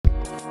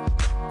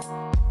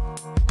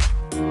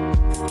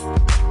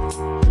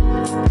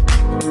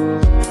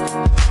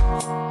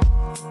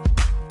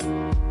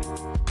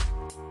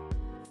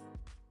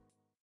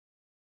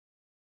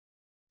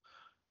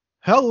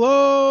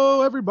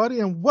Hello,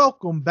 everybody, and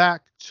welcome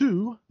back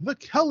to the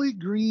Kelly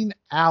Green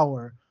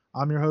Hour.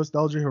 I'm your host,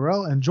 LJ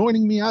Harrell, and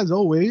joining me, as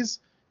always,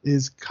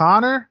 is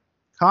Connor.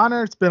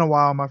 Connor, it's been a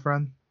while, my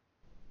friend.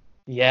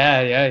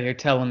 Yeah, you're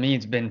telling me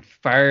it's been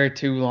far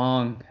too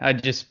long. I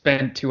just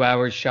spent 2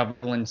 hours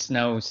shoveling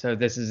snow, so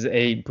this is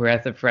a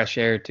breath of fresh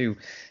air to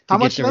How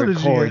much get to snow did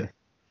you get? record.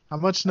 How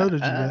much snow did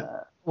you get?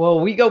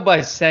 Well, we go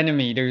by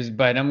centimeters,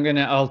 but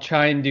I'll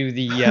try and do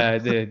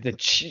the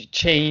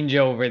change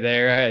over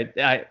there.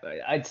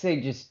 I'd say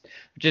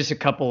just a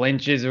couple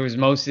inches. It was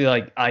mostly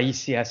like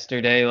ice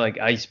yesterday, like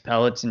ice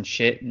pellets and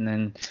shit, and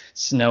then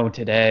snow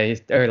today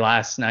or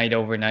last night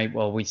overnight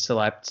while we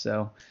slept.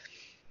 So.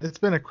 It's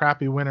been a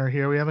crappy winter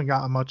here. We haven't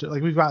gotten much.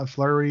 Like, we've gotten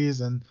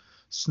flurries and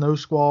snow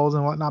squalls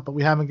and whatnot, but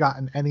we haven't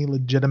gotten any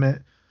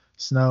legitimate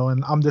snow,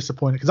 and I'm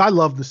disappointed because I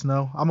love the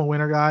snow. I'm a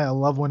winter guy. I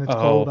love when it's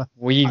cold. Oh, I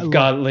we've love.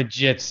 got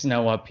legit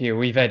snow up here.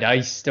 We've had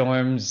ice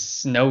storms,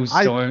 I.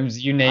 snowstorms,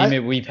 you name I.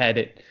 it, we've had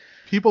it.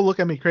 People look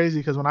at me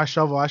crazy because when I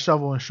shovel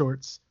in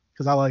shorts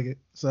because I like it.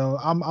 So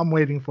I'm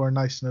waiting for a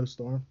nice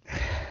snowstorm.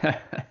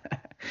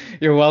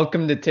 You're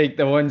welcome to take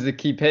the ones that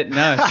keep hitting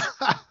us.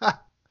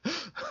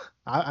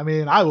 I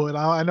mean, I would.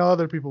 I know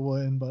other people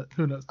wouldn't, but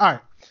who knows? All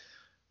right.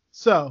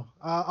 So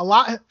a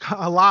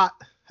lot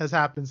has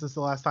happened since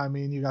the last time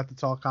me and you got to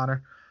talk,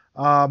 Connor.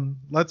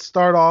 Let's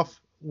start off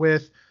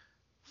with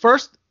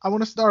first. I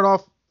want to start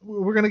off.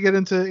 We're gonna get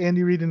into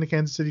Andy Reid and the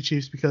Kansas City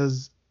Chiefs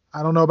because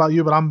I don't know about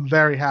you, but I'm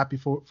very happy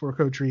for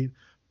Coach Reid.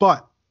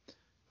 But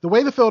the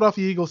way the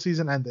Philadelphia Eagles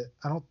season ended,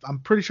 I'm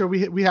pretty sure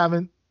we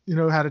haven't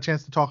had a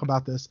chance to talk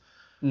about this.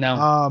 No.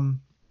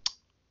 Um,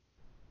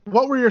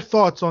 what were your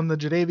thoughts on the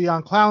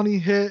Jadeveon Clowney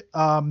hit?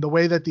 The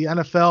way that the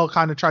NFL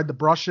kind of tried to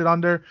brush it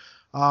under.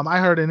 I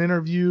heard an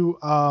interview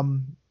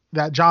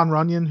that John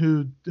Runyon,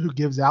 who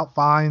gives out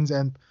fines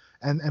and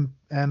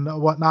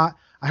whatnot.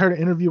 I heard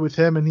an interview with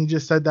him, and he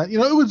just said that it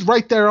was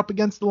right there up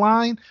against the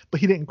line, but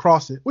he didn't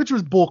cross it, which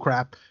was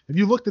bullcrap. If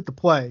you looked at the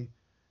play,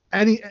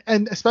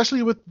 and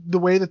especially with the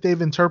way that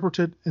they've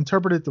interpreted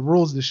the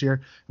rules this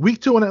year,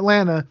 week 2 in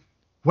Atlanta,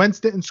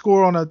 Wentz didn't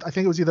score on I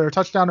think it was either a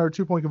touchdown or a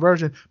 2-point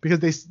conversion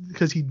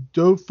because he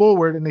dove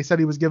forward and they said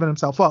he was giving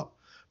himself up.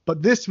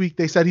 But this week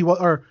they said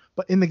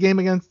but in the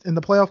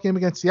playoff game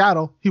against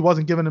Seattle, he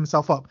wasn't giving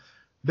himself up.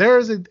 There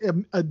is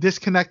a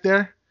disconnect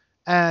there,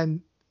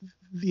 and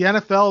the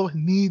NFL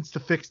needs to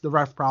fix the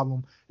ref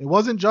problem. It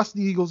wasn't just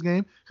the Eagles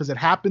game because it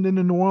happened in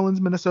the New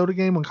Orleans Minnesota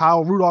game when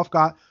Kyle Rudolph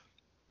got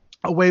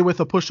away with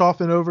a push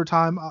off in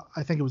overtime.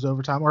 I think it was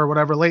overtime or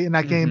whatever. Late in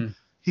that game, Hmm.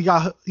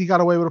 he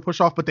got away with a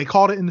push off, but they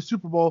called it in the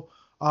Super Bowl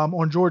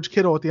on George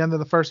Kittle at the end of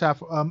the first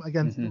half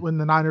against Hmm. when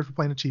the Niners were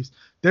playing the Chiefs.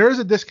 There is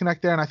a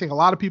disconnect there, and I think a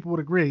lot of people would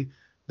agree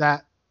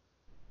that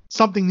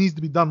something needs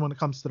to be done when it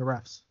comes to the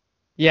refs.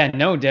 Yeah,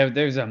 no doubt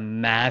there's a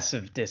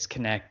massive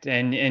disconnect.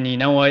 And you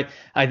know what?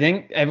 I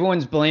think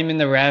everyone's blaming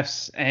the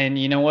refs, and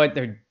you know what?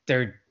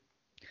 They're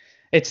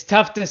It's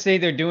tough to say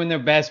they're doing their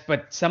best,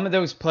 but some of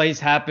those plays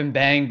happen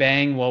bang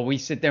bang while we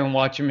sit there and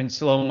watch them in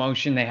slow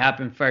motion. They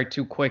happen far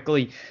too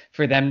quickly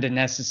for them to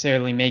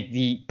necessarily make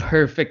the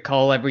perfect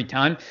call every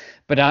time.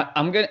 But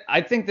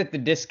I think that the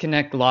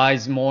disconnect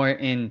lies more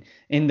in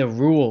the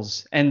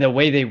rules and the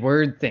way they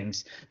word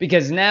things,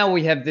 because now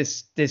we have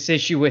this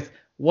issue with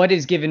what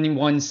is giving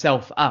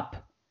oneself up.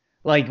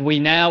 Like we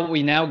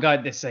now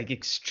got this like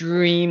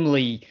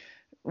extremely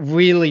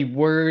really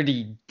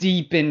wordy,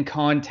 deep in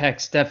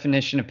context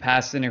definition of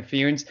pass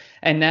interference.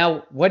 And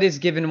now, what is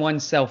giving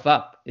oneself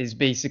up is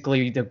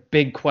basically the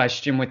big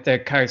question with the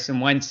Carson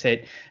Wentz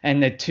hit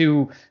and the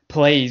two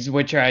plays,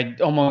 which are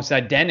almost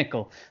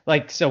identical.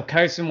 Like, so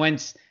Carson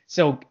Wentz.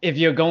 So if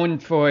you're going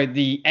for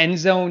the end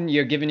zone,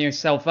 you're giving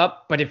yourself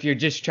up. But if you're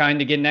just trying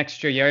to get an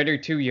extra yard or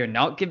two, you're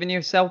not giving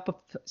yourself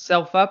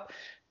self up.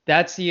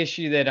 That's the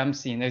issue that I'm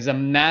seeing. There's a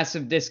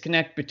massive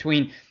disconnect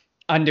between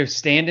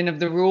understanding of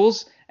the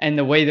rules and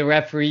the way the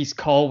referees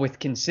call with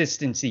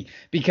consistency,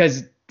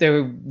 because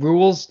the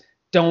rules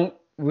don't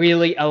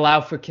really allow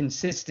for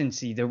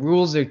consistency. The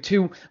rules are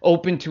too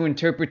open to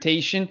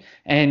interpretation,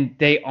 and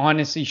they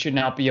honestly should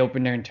not be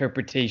open to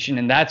interpretation.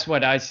 And that's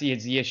what I see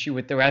as the issue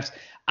with the refs.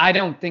 I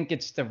don't think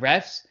it's the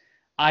refs.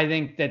 I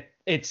think that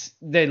it's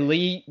the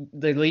league.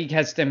 The league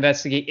has to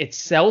investigate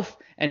itself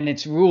and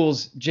its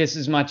rules just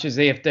as much as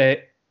they have to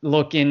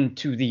look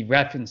into the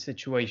refing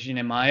situation,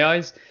 in my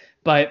eyes.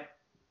 But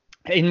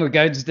in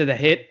regards to the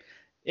hit,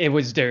 it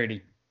was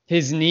dirty.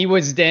 His knee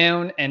was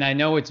down, and I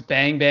know it's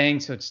bang bang,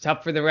 so it's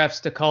tough for the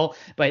refs to call,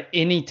 but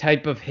any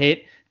type of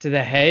hit to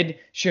the head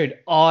should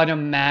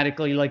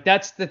automatically, like,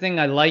 that's the thing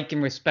I like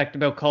and respect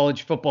about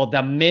college football.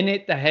 The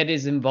minute the head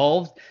is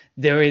involved,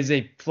 there is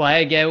a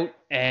flag out,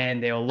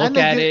 and they'll And look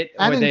they at get it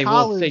and or in they will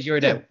college, figure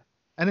it yeah. out.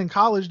 And in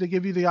college, they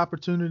give you the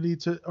opportunity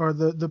or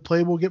the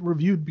play will get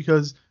reviewed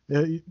because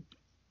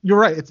you're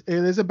right. It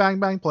is a bang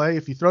bang play.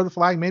 If you throw the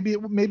flag, maybe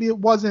it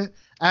wasn't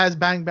as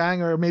bang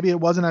bang, or maybe it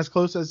wasn't as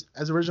close as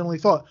originally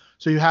thought.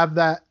 So you have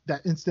that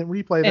instant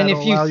replay And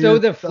that'll if you allow throw you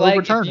the to flag,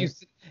 overturn it.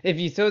 if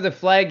you throw the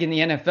flag in the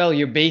NFL,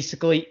 you're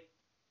basically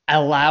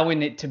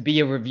allowing it to be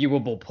a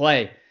reviewable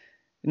play.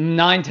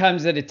 9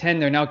 times out of 10,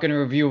 they're not going to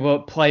review a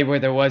play where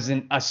there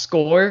wasn't a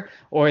score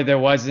or there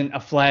wasn't a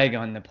flag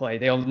on the play.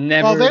 Well, they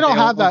don't They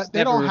have that. almost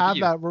They never don't have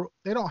review. that.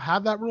 They don't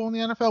have that rule in the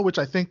NFL, which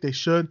I think they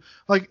should.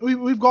 Like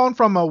we've gone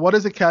from a what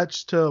is a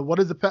catch to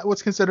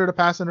what's considered a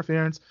pass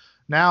interference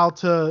now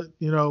to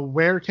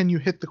where can you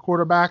hit the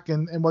quarterback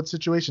and what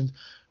situations.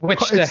 Which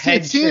the It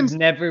head should seems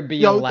never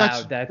be that's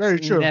allowed. That's very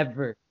true.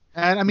 never,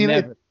 And I mean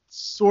it never.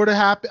 sort of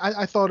happened.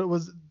 I thought it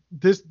was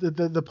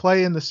the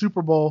play in the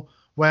Super Bowl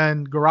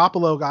when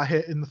Garoppolo got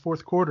hit in the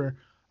fourth quarter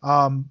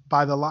by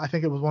I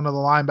think it was one of the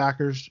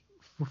linebackers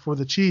for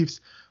the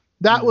Chiefs.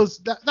 That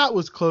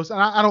was close,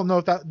 and I don't know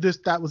if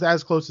that was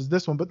as close as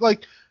this one, but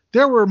like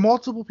there were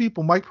multiple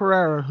people, Mike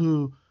Pereira,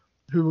 who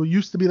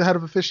used to be the head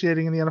of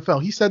officiating in the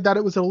NFL. He said that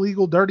it was an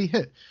illegal, dirty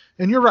hit,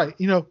 and you're right.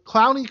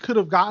 Clowney could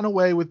have gotten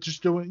away with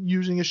just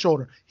using his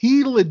shoulder.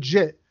 He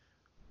legit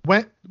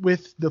went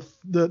with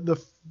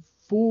the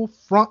full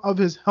front of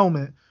his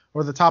helmet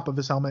or the top of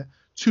his helmet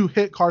to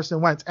hit Carson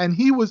Wentz, and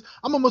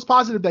I'm almost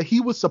positive that he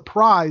was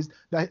surprised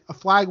that a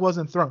flag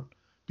wasn't thrown,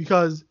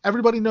 because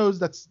everybody knows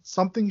that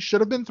something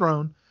should have been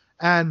thrown.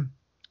 And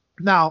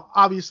now,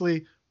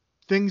 obviously,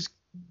 things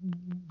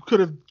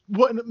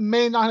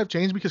may not have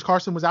changed because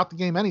Carson was out the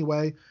game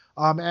anyway.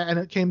 And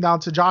it came down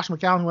to Josh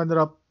McCown, who ended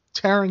up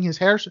tearing his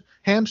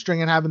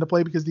hamstring and having to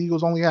play because the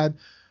Eagles only had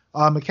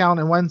McCown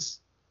and Wentz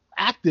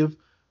active.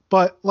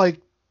 But like,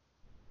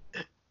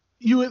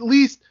 you at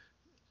least,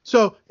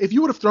 so if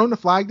you would have thrown the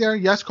flag there,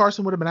 yes,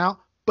 Carson would have been out,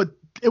 but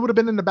it would have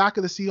been in the back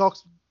of the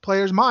Seahawks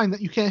player's mind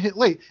that you can't hit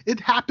late. It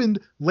happened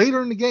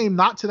later in the game,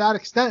 not to that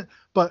extent,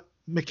 but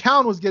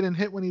McCown was getting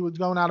hit when he was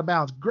going out of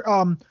bounds.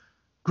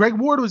 Greg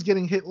Ward was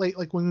getting hit late,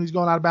 like when he was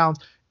going out of bounds.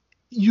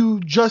 You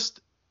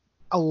just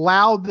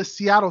allowed the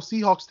Seattle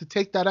Seahawks to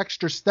take that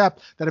extra step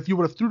that if you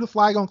would have threw the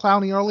flag on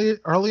Clowney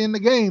early in the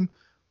game,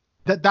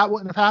 that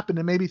wouldn't have happened,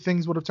 and maybe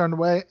things would have turned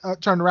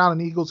around,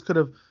 and the Eagles could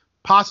have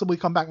possibly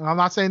come back. And I'm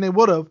not saying they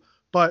would have,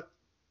 but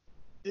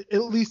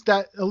at least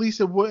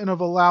it wouldn't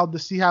have allowed the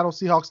Seattle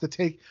Seahawks to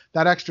take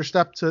that extra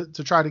step to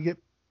try to get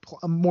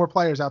more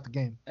players out the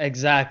game.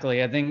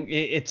 Exactly. I think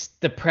it's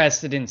the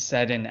precedent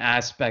setting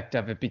aspect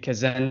of it, because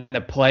then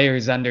the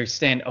players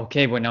understand,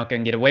 okay, we're not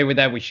going to get away with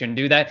that. We shouldn't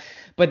do that.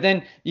 But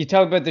then you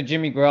talk about the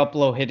Jimmy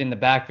Garoppolo hit in the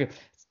backfield.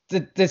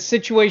 The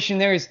situation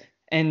there is,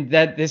 and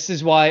that this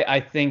is why I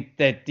think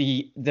that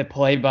the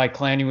play by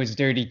Clowney was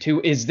dirty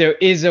too, is there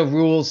is a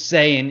rule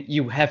saying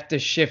you have to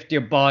shift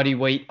your body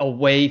weight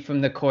away from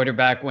the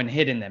quarterback when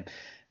hitting them.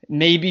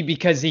 Maybe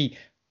because he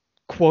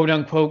quote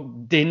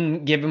unquote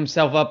didn't give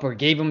himself up or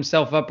gave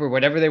himself up or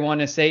whatever they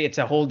want to say. It's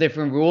a whole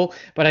different rule.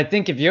 But I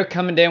think if you're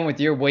coming down with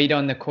your weight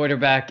on the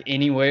quarterback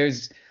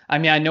anywheres, I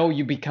mean, I know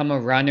you become a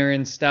runner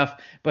and stuff,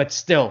 but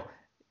still,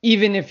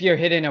 even if you're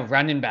hitting a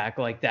running back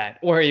like that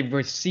or a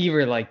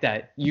receiver like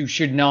that, you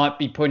should not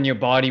be putting your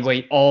body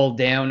weight all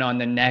down on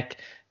the neck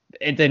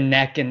and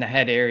the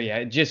head area.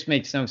 It just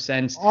makes no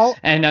sense.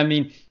 And I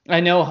mean, I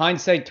know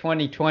hindsight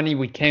 2020,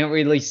 we can't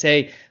really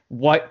say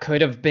what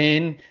could have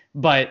been,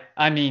 but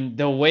I mean,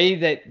 the way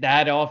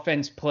that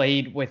offense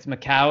played with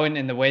McCown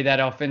and the way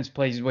that offense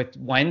plays with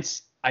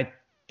Wentz, I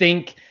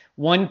think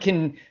one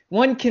can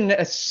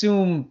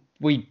assume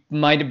we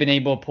might have been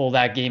able to pull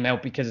that game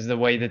out because of the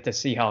way that the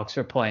Seahawks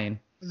were playing.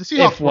 The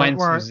Seahawks if Wentz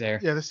was there.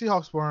 Yeah, the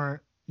Seahawks weren't,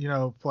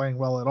 playing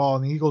well at all,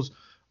 and the Eagles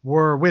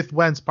were with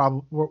Wentz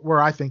probably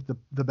were I think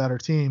the better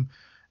team.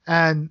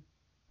 And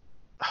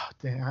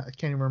dang, I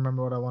can't even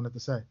remember what I wanted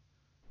to say.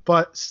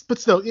 But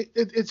still,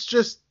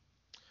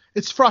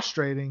 it's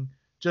frustrating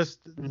just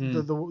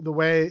the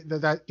way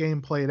that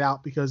game played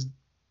out, because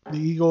the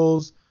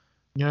Eagles,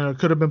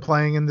 could have been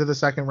playing into the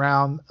second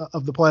round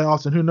of the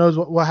playoffs, and who knows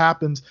what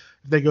happens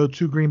if they go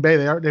to Green Bay.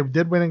 They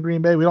did win in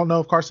Green Bay. We don't know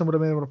if Carson would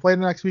have been able to play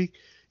the next week,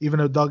 even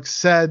though Doug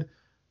said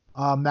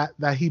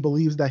that he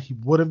believes that he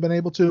would have been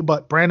able to.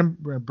 But Brandon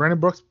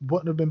Brooks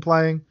wouldn't have been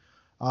playing.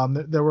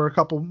 There were a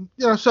couple,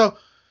 so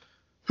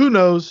who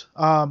knows?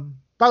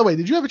 By the way,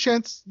 did you have a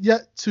chance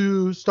yet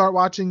to start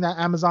watching that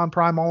Amazon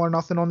Prime All or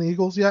Nothing on the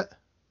Eagles yet?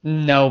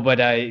 No,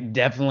 but I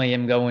definitely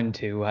am going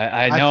to.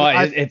 I know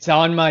it's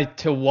on my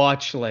to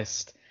watch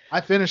list. I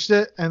finished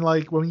it, and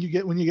like when you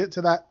get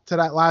to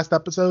that last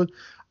episode,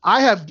 I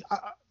have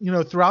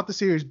throughout the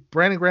series,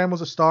 Brandon Graham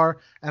was a star,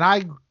 and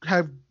I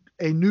have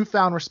a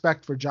newfound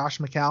respect for Josh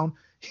McCown.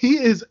 He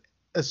is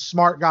a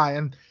smart guy,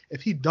 and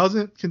if he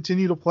doesn't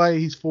continue to play,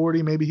 he's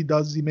 40, maybe he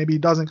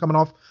doesn't coming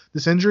off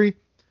this injury.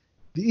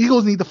 The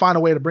Eagles need to find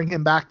a way to bring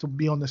him back to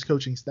be on this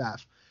coaching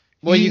staff.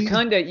 Well, you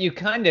kind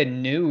of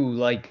knew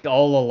like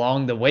all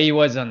along the way he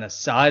was on the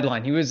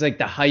sideline. He was like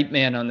the hype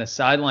man on the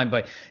sideline,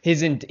 but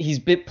he's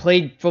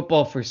played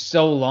football for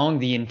so long,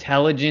 the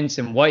intelligence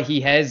and what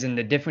he has and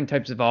the different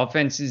types of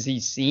offenses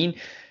he's seen,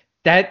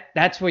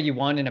 that's what you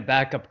want in a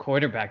backup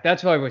quarterback.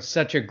 That's why it was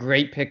such a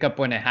great pickup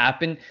when it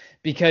happened,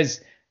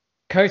 because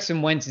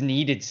Carson Wentz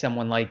needed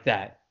someone like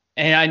that.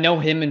 And I know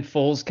him and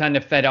Foles kind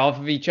of fed off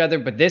of each other,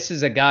 but this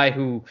is a guy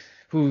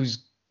who's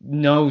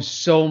knows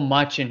so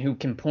much and who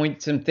can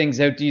point some things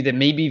out to you that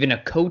maybe even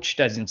a coach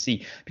doesn't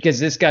see, because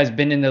this guy's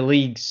been in the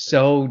league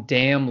so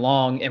damn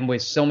long and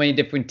with so many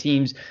different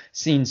teams,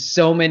 seen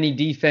so many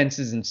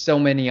defenses and so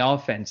many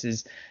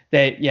offenses,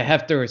 that you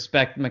have to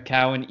respect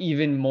McCown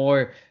even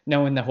more,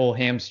 knowing the whole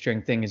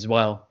hamstring thing as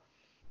well.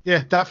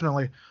 Yeah,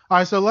 definitely. All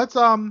right, so let's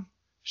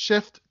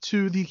shift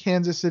to the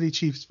Kansas City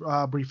Chiefs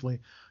briefly.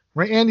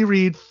 Andy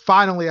Reid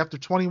finally, after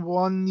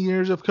 21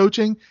 years of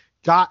coaching,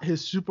 got his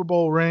Super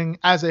Bowl ring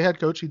as a head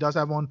coach. He does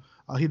have one.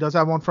 He does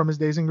have one from his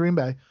days in Green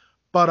Bay.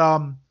 But I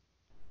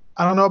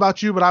don't know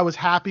about you, but I was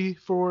happy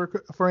for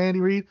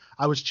Andy Reid.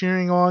 I was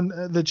cheering on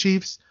the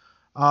Chiefs,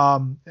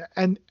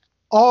 and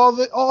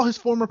all his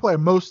former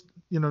players,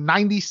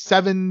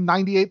 97,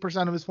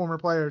 98% of his former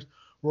players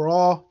were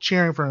all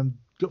cheering for him.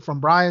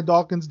 From Brian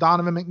Dawkins,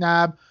 Donovan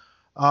McNabb,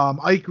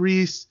 Ike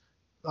Reese,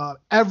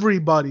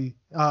 everybody,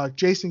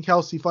 Jason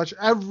Kelsey, Fletcher,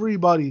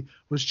 everybody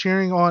was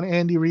cheering on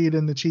Andy Reid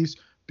and the Chiefs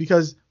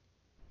because,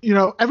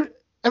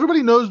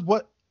 everybody knows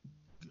what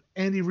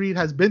Andy Reid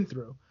has been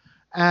through,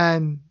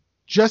 and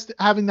just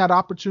having that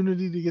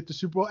opportunity to get the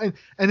Super Bowl.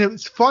 And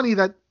it's funny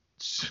that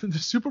the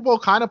Super Bowl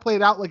kind of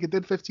played out like it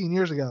did 15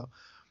 years ago.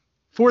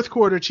 Fourth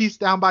quarter, Chiefs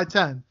down by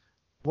 10.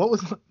 What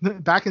was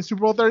back in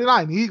Super Bowl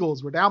 39? The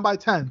Eagles were down by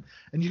 10,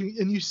 and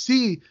you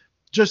see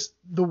just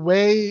the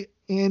way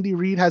Andy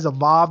Reid has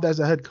evolved as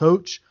a head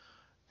coach,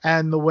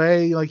 and the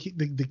way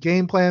the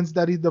game plans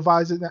that he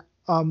devises.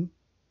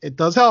 It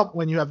does help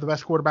when you have the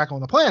best quarterback on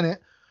the planet,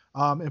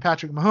 in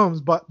Patrick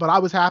Mahomes. But I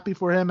was happy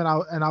for him, and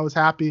I was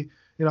happy.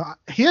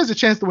 He has a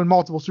chance to win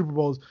multiple Super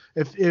Bowls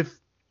if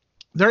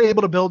they're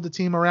able to build the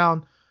team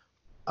around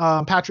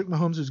Patrick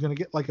Mahomes, who's going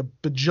to get like $1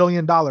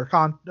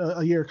 bajillion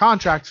a year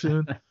contract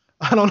soon.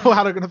 I don't know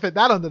how they're going to fit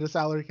that under the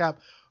salary cap,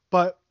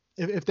 but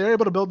if they're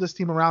able to build this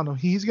team around him,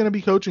 he's going to be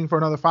coaching for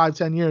another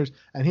 5-10 years,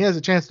 and he has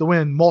a chance to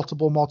win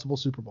multiple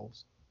Super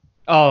Bowls.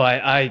 Oh,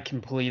 I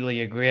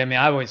completely agree. I mean,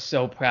 I was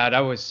so proud. I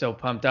was so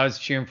pumped. I was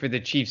cheering for the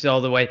Chiefs all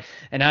the way.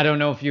 And I don't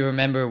know if you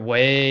remember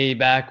way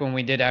back when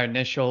we did our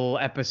initial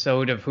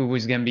episode of who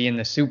was going to be in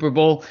the Super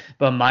Bowl,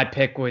 but my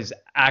pick was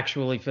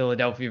actually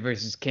Philadelphia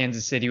versus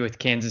Kansas City, with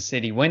Kansas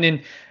City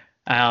winning.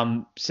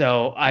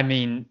 So, I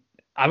mean,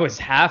 I was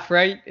half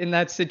right in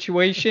that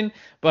situation,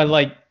 but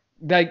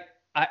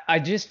I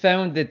just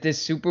found that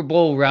this Super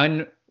Bowl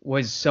run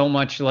was so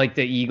much like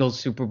the Eagles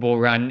Super Bowl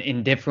run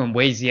in different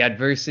ways, the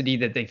adversity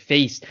that they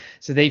faced.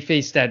 So they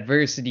faced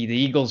adversity. The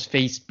Eagles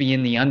faced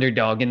being the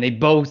underdog, and they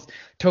both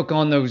took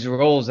on those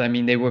roles. I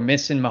mean, they were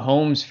missing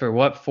Mahomes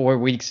for 4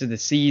 weeks of the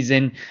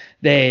season.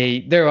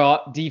 Their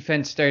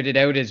defense started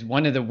out as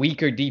one of the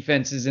weaker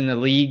defenses in the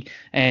league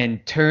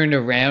and turned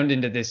around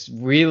into this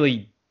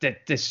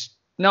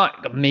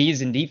not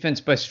amazing defense,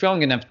 but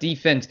strong enough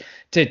defense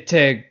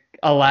to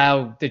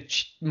allow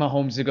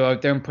Mahomes to go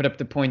out there and put up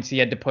the points he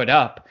had to put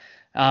up.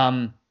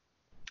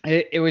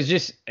 It was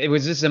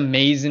just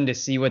amazing to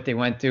see what they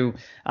went through.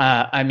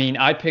 I mean,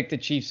 I picked the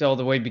Chiefs all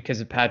the way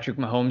because of Patrick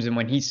Mahomes, and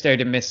when he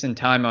started missing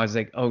time, I was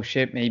like, oh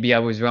shit, maybe I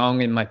was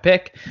wrong in my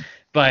pick.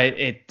 But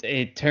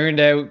it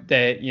turned out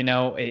that,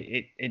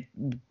 it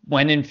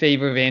went in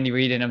favor of Andy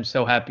Reid, and I'm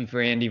so happy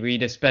for Andy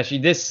Reid, especially.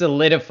 This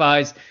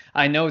solidifies.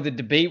 I know the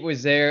debate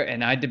was there,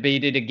 and I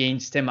debated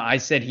against him. I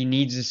said he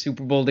needs a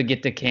Super Bowl to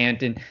get to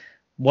Canton.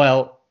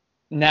 Well,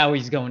 now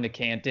he's going to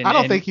Canton. I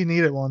don't think he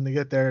needed one to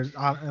get there,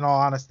 in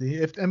all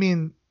honesty.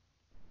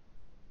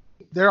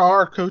 There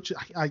are coaches,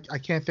 I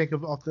can't think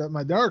of off the top of my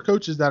head. There are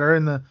coaches that are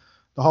in the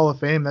Hall of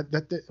Fame that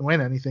didn't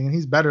win anything, and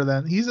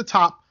he's a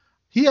top.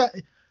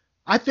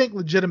 I think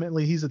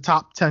legitimately he's a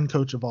top 10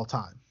 coach of all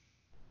time.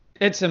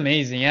 It's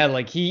amazing. Yeah,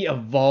 he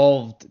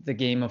evolved the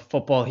game of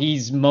football.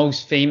 He's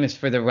most famous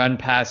for the run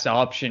pass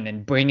option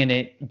and bringing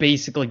it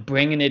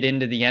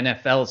into the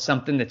NFL,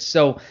 something that's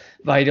so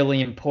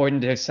vitally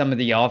important to some of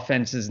the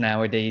offenses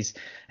nowadays.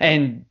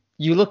 And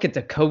you look at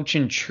the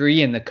coaching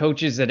tree and the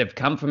coaches that have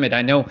come from it.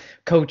 I know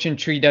coaching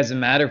tree doesn't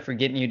matter for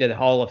getting you to the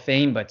Hall of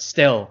Fame, but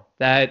still,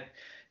 that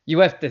you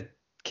have to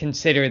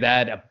consider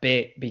that a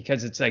bit,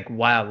 because it's like,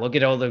 wow, look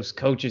at all those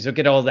coaches, look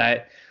at all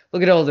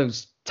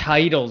those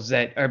titles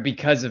that are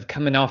because of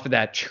coming off of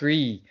that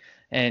tree,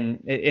 and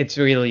it's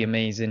really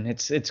amazing.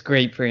 It's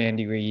great for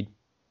Andy Reid.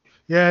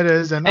 Yeah, it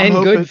is, and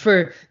good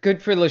for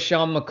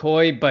LaShawn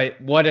McCoy,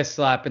 but what a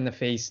slap in the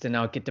face to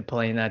not get to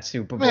play in that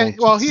Super Bowl. Man,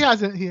 well, he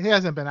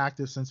hasn't been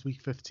active since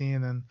week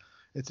 15, and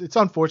it's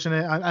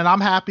unfortunate, and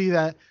I'm happy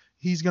that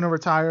he's going to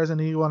retire as an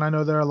Eagle. And I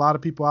know there are a lot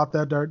of people out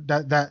there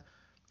that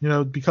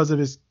because of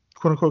his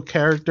quote unquote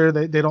character,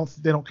 they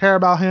don't care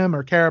about him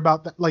or care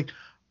about that. Like,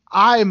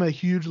 I'm a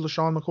huge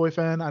LaShawn McCoy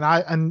fan,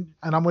 and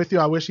I'm with you.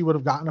 I wish he would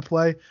have gotten to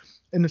play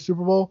in the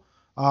Super Bowl.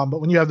 But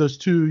when you have those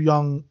two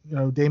young,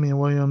 Damian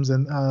Williams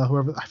and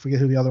whoever, I forget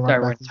who the other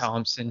running back is.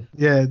 Thompson.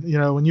 Yeah,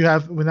 when you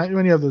have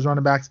those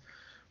running backs,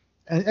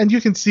 and you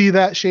can see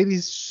that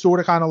Shady's sort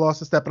of kind of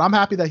lost a step. But I'm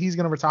happy that he's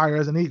going to retire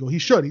as an Eagle. He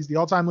should. He's the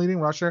all-time leading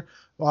rusher,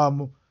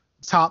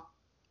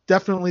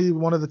 definitely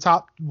one of the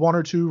top 1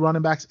 or 2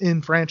 running backs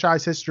in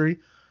franchise history.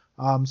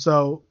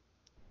 So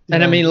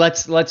And I mean,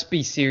 let's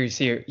be serious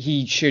here.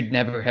 He should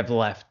never have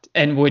left,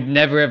 and would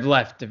never have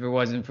left if it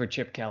wasn't for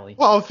Chip Kelly.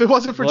 Well, if it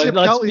wasn't for Chip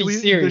Kelly,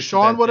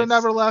 Deshaun would have this.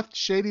 never left.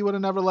 Shady would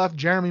have never left.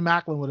 Jeremy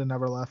Maclin would have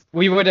never left.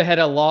 We would have had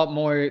a lot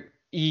more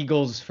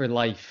Eagles for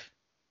life.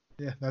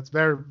 Yeah, that's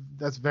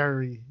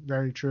very,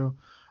 very true.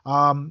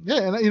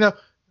 And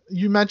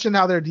you mentioned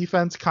how their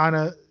defense kind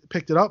of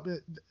picked it up.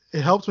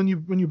 It helps when you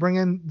bring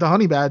in the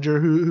Honey Badger,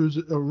 who's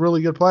a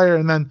really good player,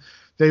 and then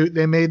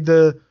they made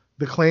the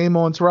claim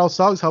on Terrell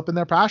Suggs helping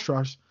their pass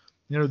rush.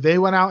 They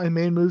went out and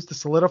made moves to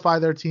solidify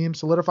their team,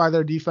 solidify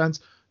their defense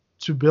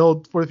to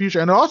build for the future.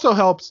 And it also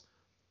helps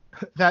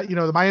that,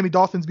 the Miami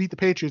Dolphins beat the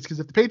Patriots, because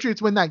if the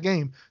Patriots win that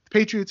game, the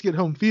Patriots get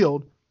home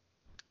field,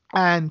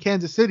 and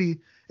Kansas City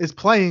is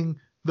playing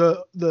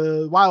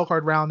the wild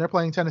card round. They're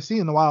playing Tennessee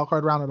in the wild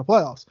card round of the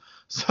playoffs.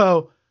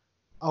 So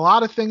a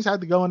lot of things had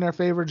to go in their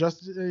favor,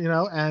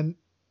 and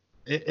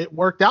it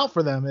worked out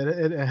for them.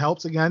 It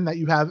helps, again, that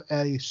you have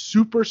a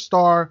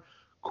superstar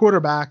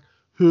quarterback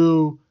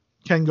who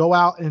can go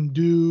out and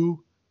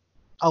do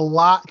a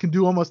lot, can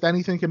do almost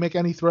anything, can make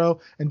any throw,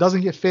 and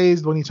doesn't get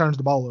phased when he turns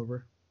the ball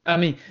over. I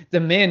mean, the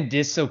man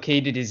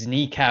dislocated his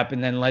kneecap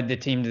and then led the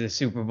team to the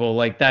Super Bowl.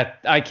 Like that,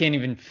 I can't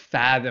even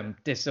fathom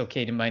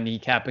dislocating my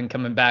kneecap and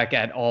coming back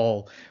at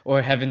all,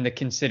 or having the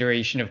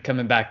consideration of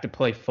coming back to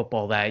play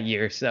football that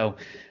year. So,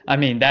 I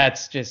mean,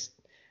 that's just,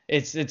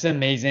 it's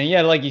amazing.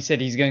 Yeah, like you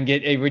said, he's going to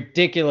get a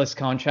ridiculous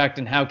contract,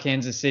 and how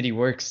Kansas City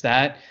works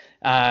that.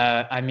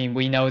 I mean,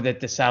 we know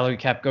that the salary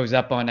cap goes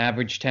up on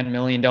average $10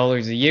 million a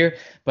year,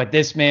 but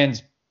this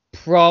man's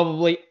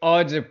probably,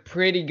 odds are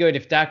pretty good.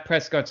 If Dak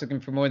Prescott's looking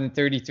for more than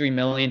 $33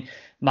 million,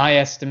 my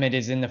estimate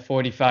is in the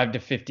 $45 to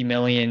 $50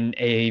 million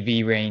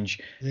AAV range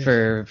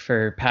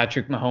for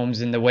Patrick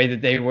Mahomes. And the way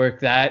that they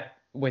work that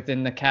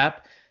within the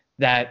cap,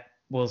 that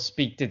will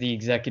speak to the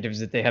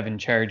executives that they have in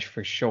charge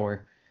for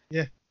sure.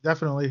 Yeah,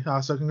 definitely.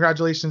 So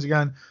congratulations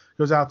again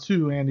goes out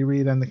to Andy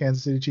Reid and the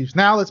Kansas City Chiefs.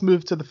 Now let's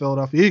move to the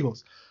Philadelphia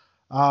Eagles.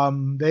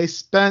 They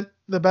spent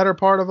the better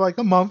part of like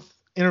a month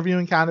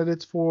interviewing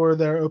candidates for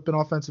their open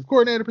offensive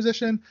coordinator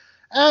position.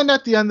 And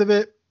at the end of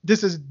it,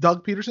 this is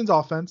Doug Peterson's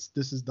offense.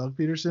 This is Doug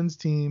Peterson's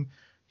team.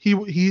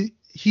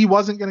 He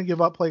wasn't going to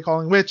give up play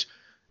calling, which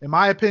in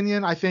my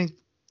opinion, I think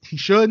he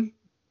should.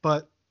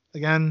 But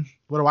again,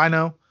 what do I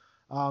know?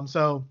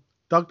 So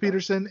Doug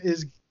Peterson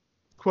is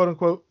quote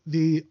unquote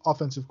the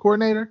offensive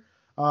coordinator.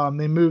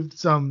 They moved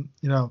some,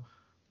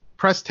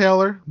 Press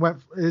Taylor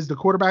is the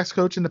quarterback's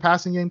coach and the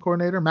passing game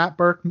coordinator. Matt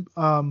Burke,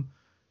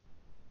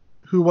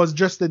 who was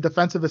just the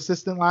defensive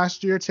assistant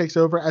last year, takes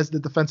over as the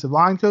defensive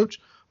line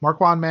coach.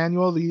 Marquand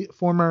Manuel, the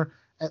former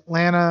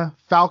Atlanta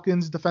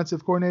Falcons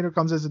defensive coordinator,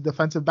 comes as a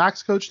defensive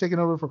backs coach, taking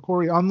over for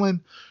Corey Unlin,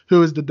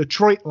 who is the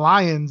Detroit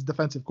Lions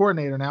defensive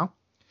coordinator now.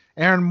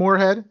 Aaron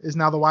Moorhead is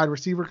now the wide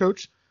receiver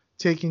coach,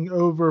 taking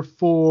over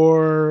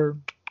for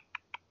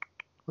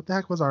what the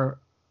heck was our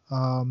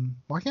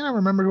why can't I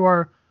remember who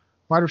our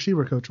wide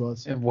receiver coach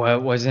was?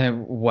 What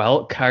wasn't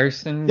it?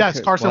 Carson? Yes,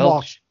 Carson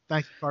Walsh.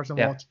 Thank you, Carson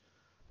Walsh.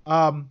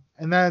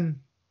 And then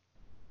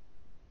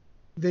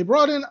they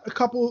brought in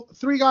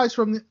three guys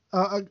from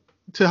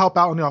to help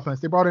out on the offense.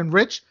 They brought in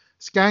Rich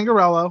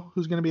Scangarello,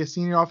 who's going to be a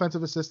senior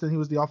offensive assistant. He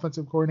was the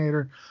offensive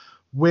coordinator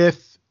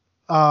with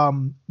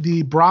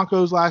the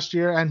Broncos last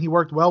year, and he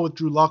worked well with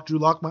Drew Luck. Drew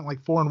Luck went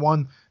like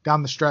 4-1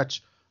 down the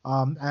stretch,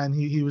 and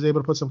he was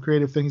able to put some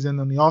creative things in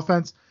on the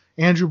offense.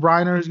 Andrew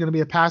Briner is going to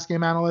be a pass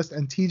game analyst,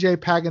 and TJ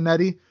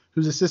Paganetti,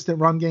 who's assistant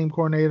run game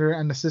coordinator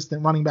and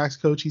assistant running backs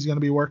coach. He's going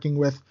to be working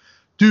with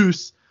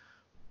Deuce.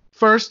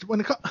 First,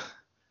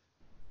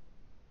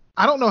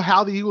 I don't know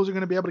how the Eagles are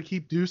going to be able to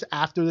keep Deuce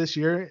after this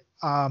year,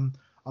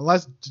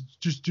 unless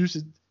Deuce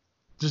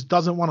just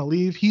doesn't want to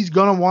leave. He's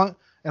going to want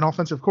an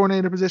offensive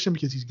coordinator position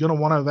because he's going to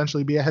want to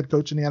eventually be a head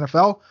coach in the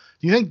NFL.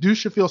 Do you think Deuce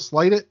should feel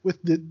slighted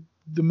with the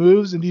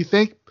moves? And do you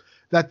think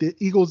that the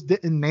Eagles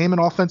didn't name an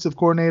offensive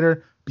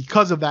coordinator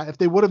because of that? If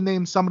they would have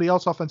named somebody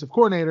else offensive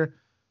coordinator,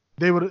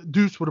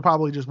 Deuce would have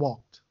probably just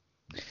walked.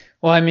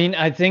 Well, I mean,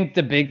 I think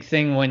the big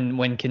thing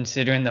when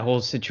considering the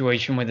whole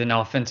situation with an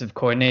offensive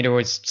coordinator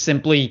was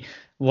simply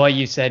what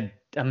you said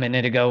a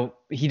minute ago.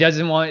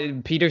 Peterson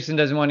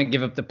doesn't want to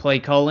give up the play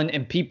calling,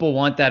 and people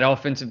want that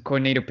offensive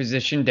coordinator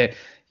position to,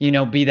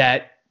 be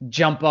that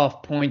jump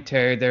off point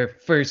to their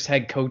first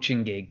head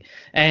coaching gig.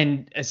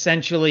 And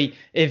essentially,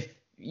 if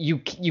you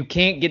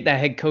can't get that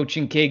head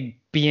coaching gig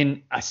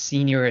being a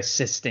senior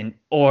assistant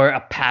or a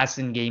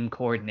passing game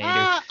coordinator.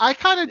 I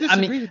kind of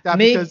disagree with that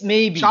because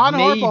John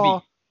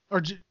Harbaugh or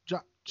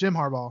Jim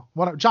Harbaugh,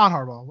 John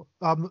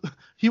Harbaugh,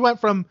 he went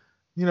from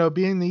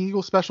being the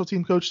Eagles special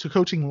team coach to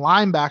coaching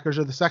linebackers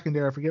or the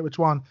secondary, I forget which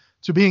one,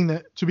 to being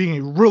a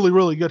really,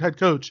 really good head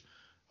coach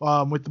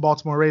with the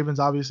Baltimore Ravens,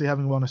 obviously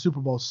having won a Super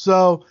Bowl.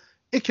 So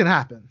it can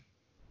happen.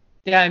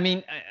 Yeah, I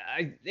mean,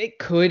 it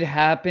could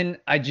happen.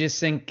 I just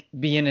think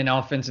being an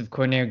offensive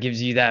coordinator gives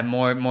you that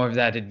more of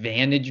that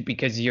advantage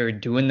because you're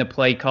doing the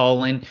play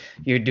calling,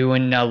 you're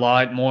doing a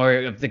lot more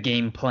of the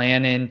game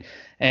planning,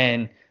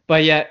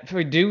 but yeah,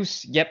 for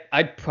Deuce, yep,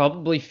 I'd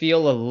probably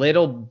feel a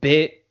little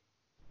bit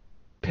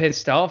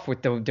pissed off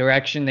with the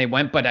direction they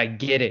went, but I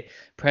get it.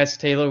 Press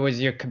Taylor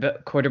was your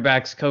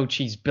quarterback's coach.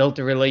 He's built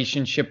a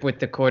relationship with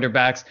the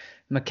quarterbacks,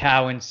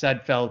 McCown,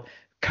 Sudfeld,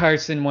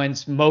 Carson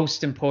Wentz,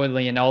 most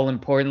importantly and all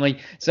importantly.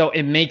 So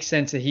it makes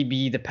sense that he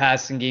be the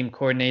passing game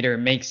coordinator. It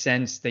makes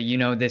sense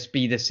that, this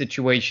be the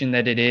situation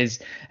that it is,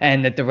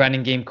 and that the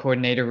running game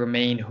coordinator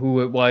remain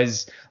who it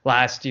was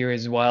last year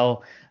as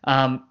well.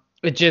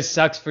 It just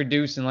sucks for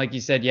Deuce. And like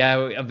you said,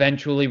 yeah,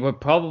 eventually we're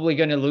probably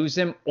going to lose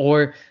him,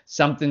 or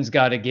something's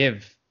got to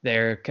give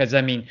there. Because,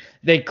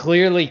 they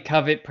clearly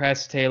covet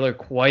Press Taylor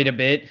quite a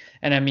bit.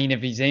 And,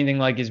 if he's anything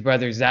like his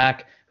brother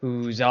Zach,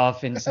 who's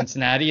off in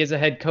Cincinnati as a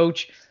head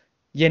coach,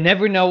 you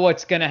never know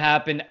what's going to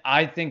happen.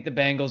 I think the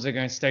Bengals are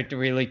going to start to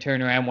really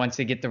turn around once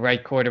they get the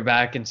right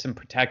quarterback and some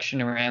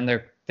protection around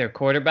their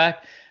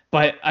quarterback.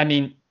 But,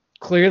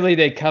 clearly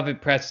they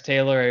covet Press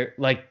Taylor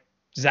like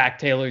Zach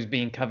Taylor's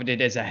being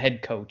coveted as a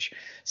head coach.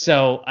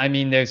 So,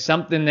 there's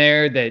something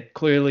there that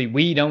clearly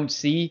we don't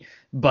see,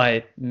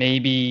 but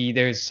maybe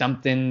there's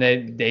something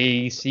that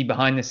they see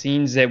behind the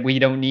scenes that we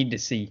don't need to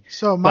see.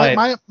 So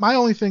my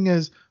only thing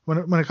is when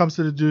it comes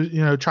to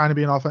trying to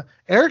be an offense,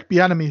 Eric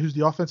Bieniemy, who's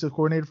the offensive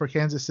coordinator for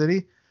Kansas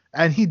City,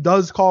 and he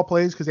does call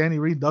plays because Andy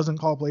Reid doesn't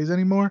call plays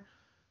anymore.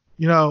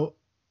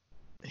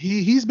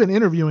 He's been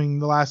interviewing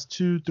the last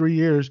 2-3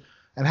 years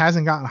and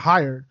hasn't gotten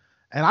hired.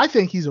 And I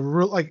think he's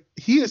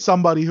he is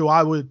somebody who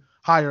I would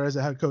hire as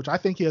a head coach. I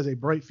think he has a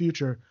bright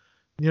future.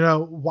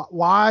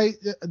 Why?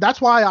 That's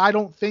why I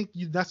don't think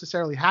you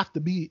necessarily have to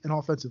be an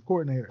offensive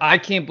coordinator. I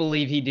can't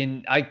believe he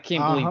didn't. I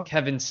can't believe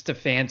Kevin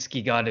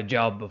Stefanski got a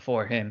job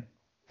before him.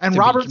 And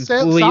Robert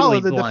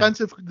Saleh,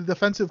 the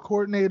defensive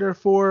coordinator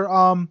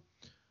for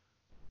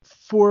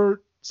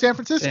San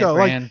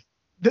Francisco.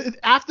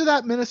 After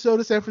that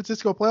Minnesota-San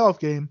Francisco playoff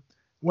game,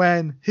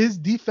 when his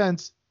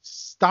defense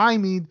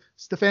stymied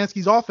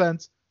Stefanski's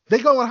offense, they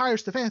go and hire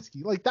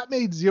Stefanski. That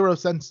made zero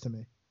sense to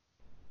me.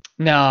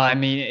 No,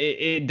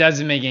 it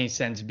doesn't make any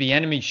sense.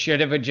 Bieniemy should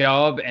have a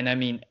job,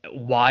 and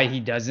why he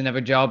doesn't have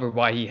a job or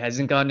why he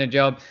hasn't gotten a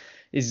job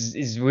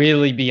is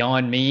really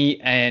beyond me.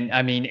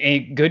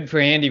 And good for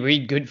Andy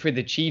Reid, good for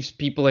the Chiefs.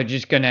 People are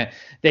just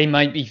they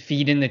might be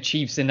feeding the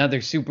Chiefs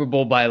another Super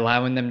Bowl by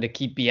allowing them to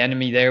keep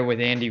Bieniemy there with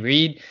Andy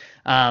Reid.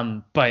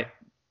 But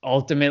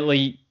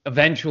ultimately,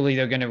 eventually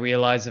they're going to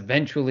realize,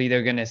 eventually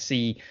they're going to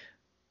see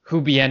who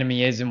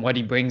Bieniemy is and what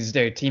he brings to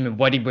their team and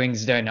what he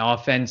brings to their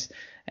offense.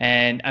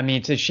 And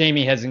it's a shame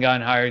he hasn't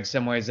gotten hired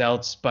somewhere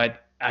else,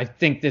 but I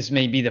think this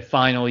may be the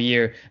final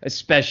year,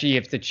 especially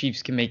if the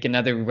Chiefs can make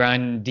another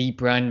run,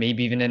 deep run,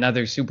 maybe even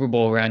another Super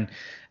Bowl run.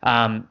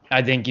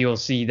 I think you'll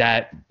see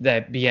that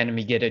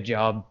Bieniemy get a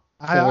job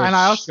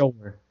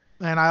sure.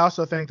 And I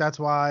also think that's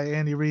why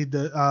Andy Reid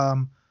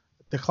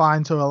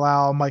declined to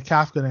allow Mike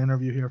Kafka to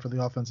interview here for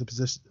the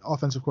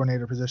offensive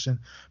coordinator position,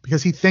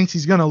 because he thinks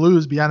he's going to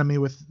lose Bieniemy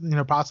with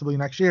possibly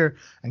next year,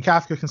 and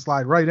Kafka can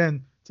slide right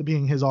in to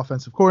being his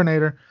offensive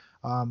coordinator.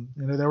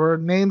 There were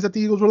names that the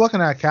Eagles were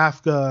looking at,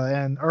 Kafka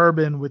and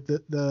Urban with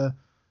the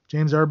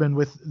James Urban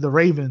with the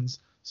Ravens.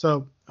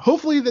 So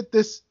hopefully that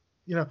this,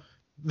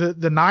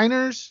 the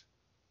Niners,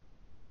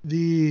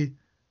 the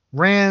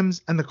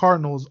Rams, and the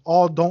Cardinals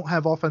all don't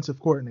have offensive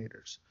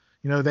coordinators.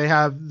 They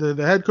have the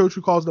head coach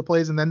who calls the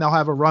plays, and then they'll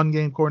have a run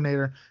game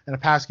coordinator and a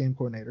pass game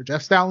coordinator.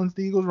 Jeff Stoutland's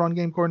the Eagles' run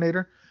game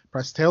coordinator.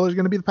 Press Taylor's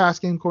going to be the pass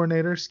game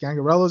coordinator.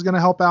 Scangarella's going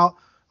to help out,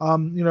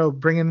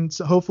 bring in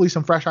hopefully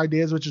some fresh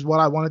ideas, which is what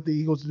I wanted the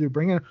Eagles to do.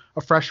 Bring in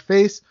a fresh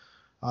face.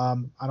 I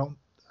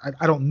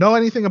don't know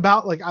anything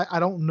about, I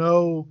don't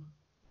know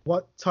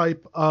what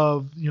type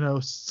of,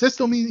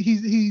 system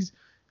he's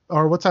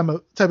or what type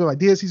of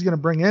ideas he's going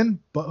to bring in,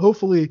 but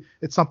hopefully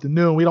it's something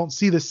new and we don't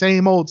see the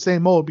same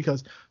old,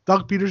 because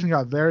Doug Peterson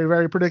got very,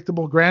 very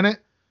predictable. Granted,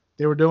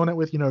 they were doing it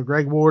with,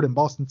 Greg Ward and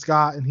Boston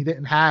Scott, and he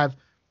didn't have,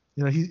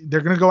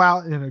 they're going to go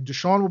out and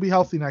Deshaun will be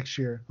healthy next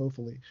year.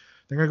 Hopefully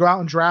they're going to go out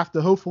and draft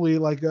hopefully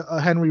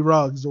a Henry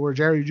Ruggs or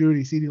Jerry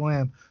Jeudy, CeeDee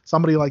Lamb,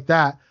 somebody like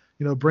that,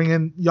 bring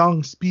in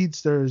young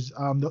speedsters.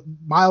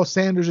 Miles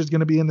Sanders is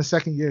going to be in the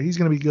second year. He's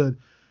going to be good.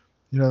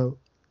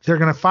 They're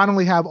going to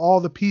finally have all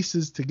the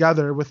pieces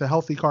together with a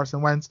healthy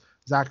Carson Wentz,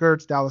 Zach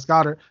Ertz, Dallas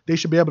Goedert. They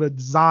should be able to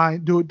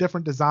do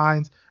different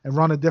designs and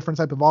run a different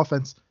type of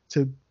offense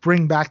to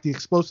bring back the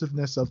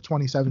explosiveness of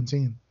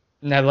 2017.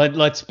 Now,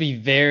 let's be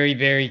very,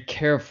 very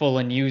careful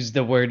and use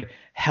the word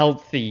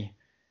healthy.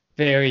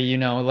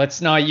 Let's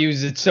not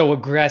use it so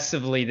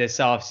aggressively this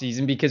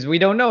offseason, because we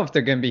don't know if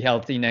they're going to be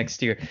healthy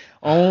next year.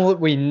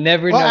 We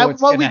never know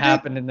what's going to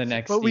happen in the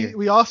next year. But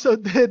we also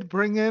did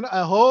bring in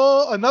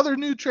another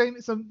new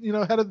training, some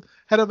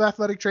head of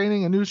athletic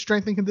training, a new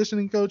strength and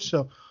conditioning coach.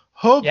 So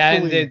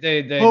hopefully,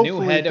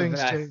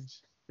 the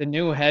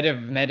new head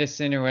of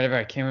medicine or whatever,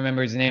 I can't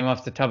remember his name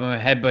off the top of my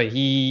head, but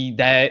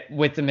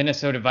with the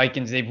Minnesota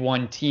Vikings, they've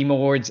won team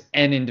awards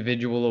and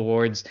individual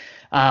awards.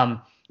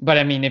 But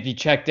if you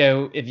checked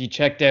out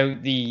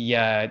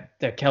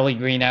the Kelly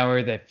Green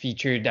Hour that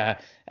featured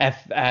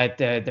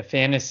the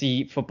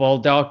fantasy football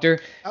doctor,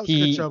 that was a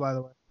good show, by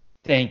the way.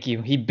 Thank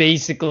you. He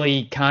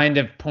basically kind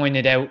of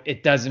pointed out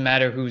it doesn't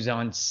matter who's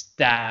on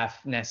staff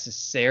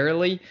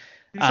necessarily.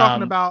 He's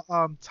talking Um, about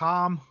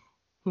Tom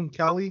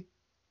Kelly.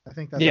 I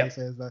think that's how yeah, you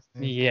say his last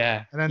name.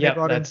 yeah, And then they yep,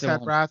 brought in that's the Ted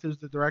one. Rath, who's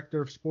the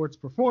director of sports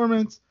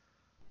performance.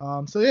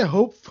 So yeah,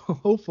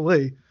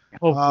 hopefully.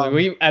 Hopefully, Um,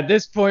 we at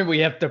this point we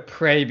have to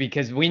pray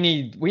because we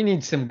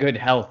need some good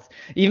health.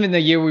 Even the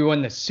year we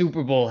won the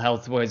Super Bowl,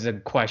 health was a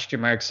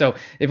question mark. So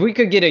if we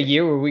could get a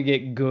year where we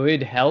get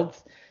good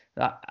health,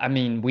 I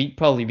mean, we'd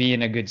probably be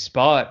in a good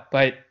spot.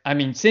 But I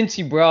mean, since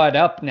you brought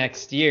up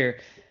next year,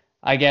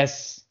 I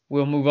guess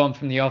we'll move on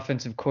from the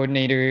offensive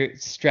coordinator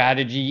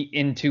strategy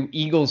into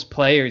Eagles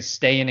players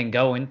staying and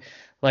going.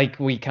 Like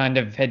we kind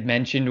of had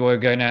mentioned, or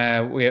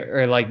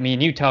like me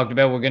and you talked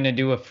about, we're gonna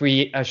do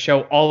a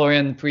show all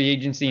around free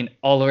agency and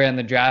all around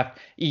the draft,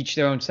 each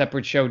their own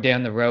separate show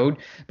down the road.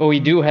 But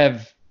we mhm, do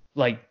have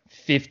like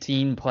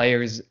 15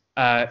 players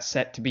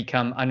set to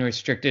become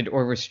unrestricted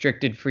or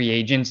restricted free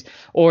agents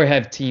or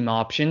have team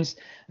options.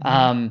 mhm.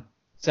 Um,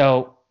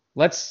 so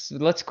let's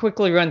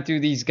quickly run through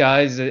these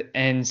guys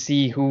and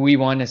see who we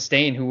want to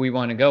stay and who we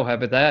want to go. How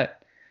about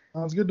that?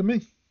 Sounds good to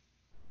me.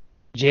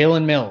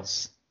 Jalen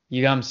Mills.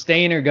 You got him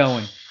staying or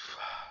going?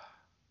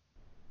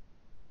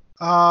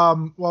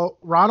 Well,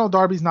 Ronald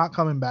Darby's not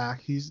coming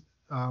back.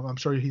 I'm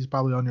sure he's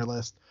probably on your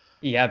list.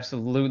 He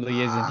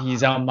absolutely isn't. Uh,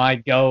 He's on my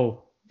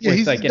go yeah,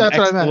 with like an that's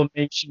what I meant.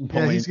 exclamation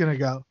Yeah, he's point.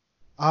 gonna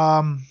go.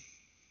 Um,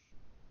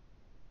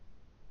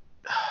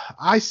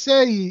 I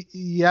say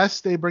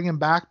yes, they bring him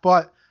back,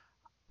 but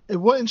it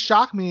wouldn't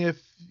shock me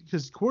if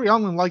because Corey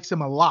Youngman likes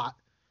him a lot.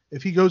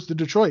 If he goes to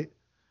Detroit,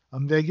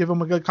 they give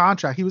him a good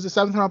contract. He was a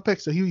seventh round pick,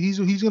 so he's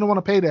going to want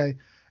a payday.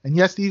 And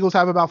yes, the Eagles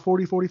have about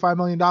 45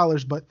 million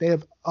dollars, but they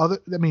have other.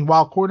 I mean,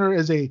 while corner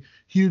is a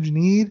huge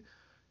need,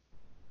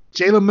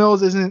 Jalen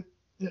Mills isn't.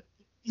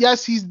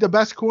 Yes, he's the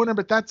best corner,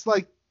 but that's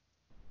like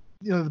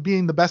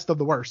being the best of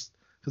the worst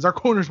because our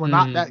corners were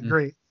not that Mm-hmm.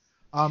 great.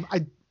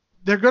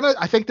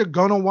 I think they're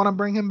gonna want to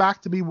bring him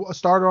back to be a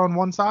starter on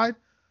one side.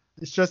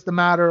 It's just a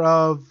matter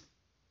of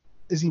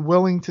is he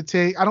willing to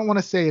take, I don't want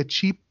to say a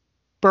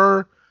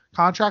cheaper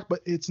contract, but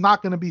it's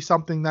not going to be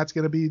something that's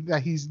going to be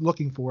that he's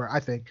looking for, I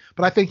think.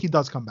 But I think he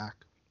does come back.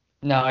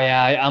 No,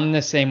 yeah, I'm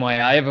the same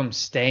way. I have him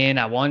staying.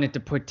 I wanted to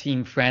put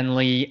team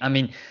friendly. I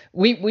mean,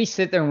 we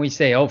sit there and we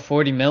say, "Oh,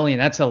 40 million,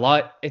 that's a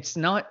lot." It's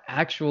not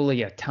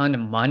actually a ton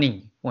of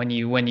money when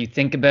you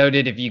think about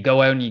it. If you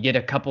go out and you get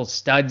a couple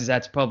studs,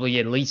 that's probably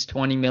at least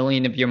 20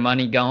 million of your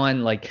money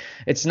gone. Like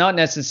it's not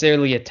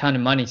necessarily a ton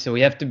of money, so we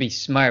have to be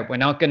smart. We're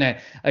not going to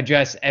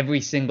address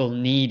every single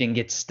need and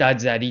get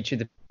studs at each of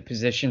the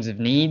positions of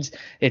needs.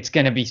 It's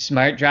going to be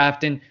smart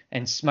drafting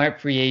and smart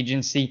free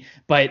agency,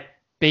 but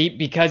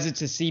because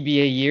it's a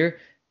CBA year,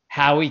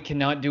 Howie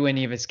cannot do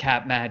any of his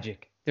cap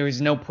magic. There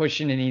is no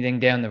pushing anything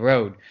down the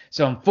road.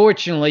 So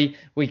unfortunately,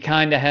 we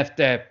kind of have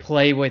to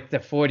play with the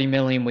 40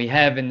 million we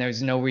have, and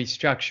there's no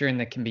restructuring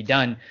that can be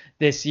done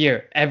this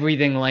year.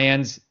 Everything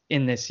lands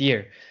in this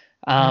year.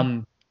 Mm-hmm.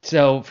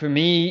 So for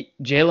me,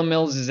 Jalen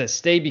Mills is a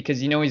stay because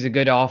he's a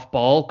good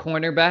off-ball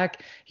cornerback.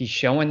 He's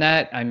showing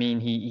that. I mean,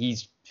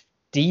 he's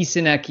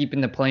decent at keeping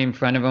the play in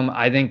front of him.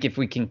 I think if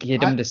we can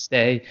get I, him to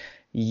stay,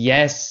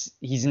 yes,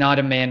 he's not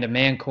a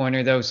man-to-man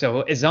corner though.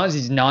 So as long as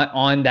he's not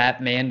on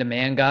that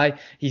man-to-man guy,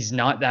 he's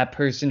not that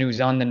person who's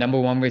on the number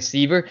one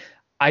receiver.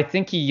 I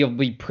think he'll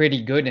be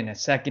pretty good in a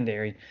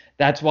secondary.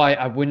 That's why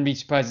I wouldn't be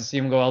surprised to see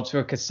him go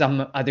elsewhere because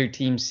some other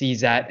team sees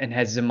that and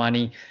has the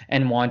money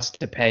and wants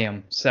to pay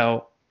him.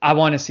 So I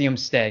want to see him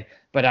stay,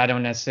 but I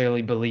don't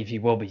necessarily believe he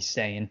will be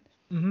staying.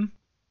 mm-hmm.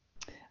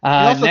 He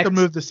also could Next.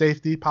 move to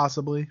safety,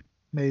 possibly,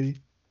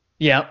 maybe.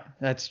 Yep,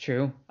 that's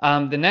true.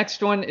 The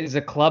next one is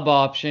a club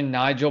option,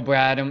 Nigel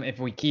Bradham. If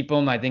we keep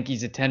him, I think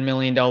he's a $10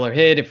 million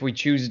hit. If we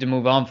choose to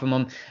move on from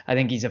him, I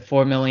think he's a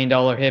 $4 million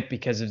hit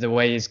because of the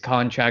way his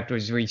contract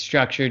was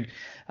restructured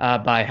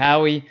by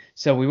Howie.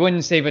 So we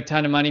wouldn't save a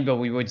ton of money, but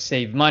we would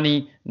save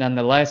money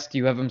nonetheless. Do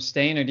you have him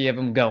staying or do you have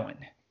him going?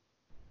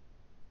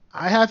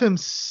 I have him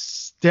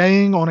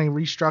staying on a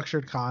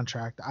restructured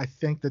contract. I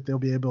think that they'll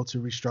be able to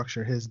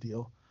restructure his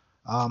deal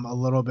a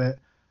little bit.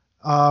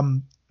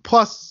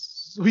 Plus,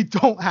 we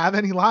don't have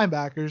any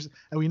linebackers,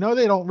 and we know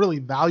they don't really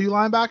value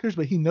linebackers,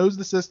 but he knows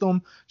the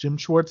system. Jim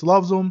Schwartz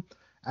loves him.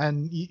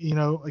 And,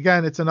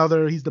 again,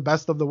 he's the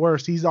best of the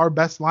worst. He's our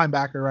best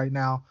linebacker right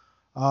now.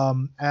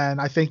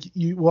 And I think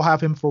you will have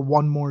him for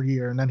one more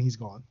year, and then he's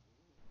gone.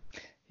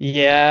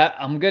 Yeah,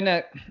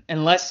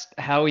 unless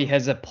Howie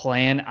has a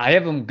plan, I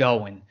have him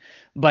going.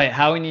 But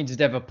Howie needs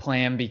to have a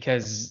plan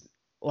because,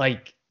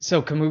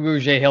 so Camus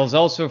Rouge Hill's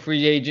also a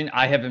free agent.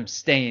 I have him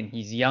staying.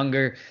 He's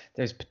younger.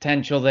 There's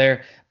potential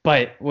there.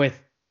 But with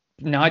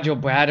Nigel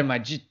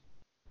Bradham,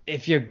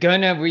 if you're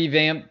gonna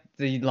revamp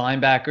the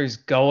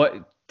linebackers,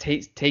 go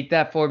take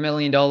that $4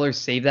 million,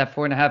 save that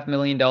 $4.5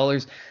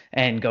 million,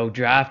 and go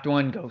draft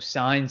one, go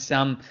sign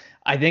some.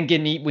 I think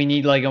we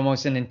need like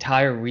almost an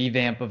entire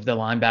revamp of the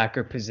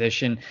linebacker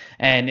position,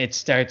 and it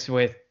starts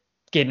with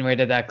getting rid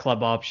of that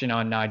club option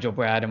on Nigel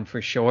Bradham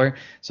for sure.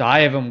 So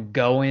I have him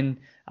going.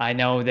 I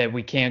know that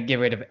we can't get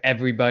rid of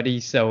everybody,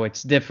 so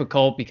it's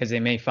difficult because they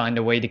may find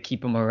a way to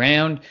keep them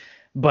around.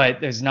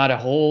 But there's not a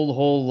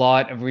whole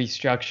lot of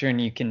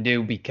restructuring you can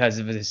do because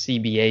of the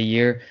CBA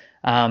year.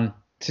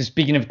 So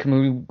speaking of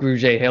Camus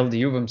Grugier Hill, do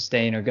you have him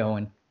staying or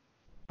going?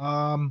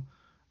 Um,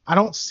 I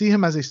don't see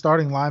him as a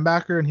starting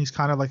linebacker, and he's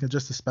kind of like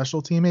just a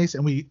special team ace.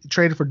 And we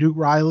traded for Duke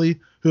Riley,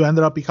 who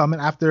ended up becoming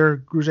after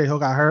Grugier Hill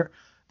got hurt.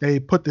 They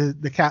put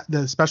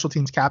the special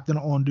teams captain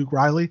on Duke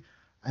Riley,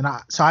 and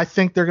so I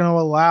think they're going to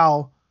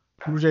allow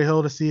Grugier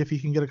Hill to see if he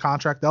can get a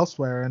contract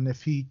elsewhere, and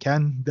if he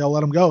can, they'll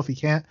let him go. If he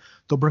can't,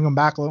 they'll bring him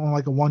back on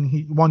like a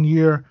 1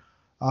 year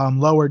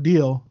lower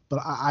deal. But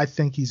I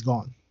think he's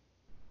gone.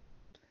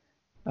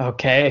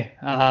 Okay.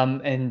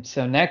 And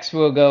so next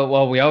we'll go.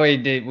 Well, we already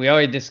did. We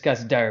already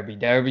discussed Derby.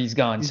 Derby's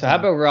gone. He's So how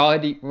gone.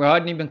 about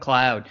Rodney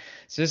McLeod?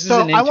 So this is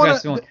So an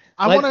interesting one.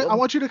 I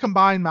want you to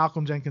combine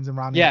Malcolm Jenkins and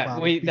Rodney Yeah,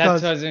 McLeod that's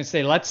because what I was gonna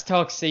say. Let's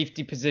talk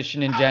safety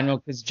position in general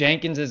because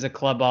Jenkins is a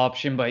club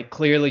option, but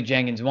clearly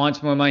Jenkins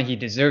wants more money. He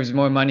deserves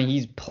more money.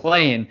 He's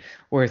playing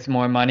worth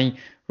more money.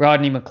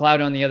 Rodney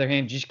McLeod, on the other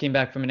hand, just came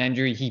back from an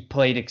injury. He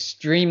played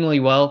extremely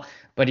well,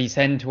 but he's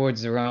heading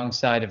towards the wrong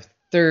side of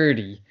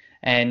 30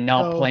 and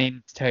not so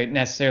playing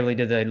necessarily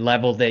to the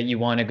level that you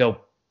want to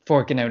go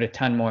forking out a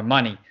ton more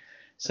money.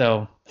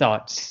 So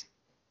thoughts?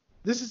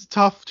 this is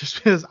tough just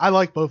because I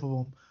like both of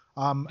them.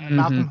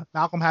 Hmm.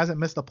 Malcolm hasn't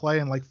missed a play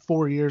in like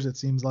 4 years, it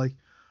seems like.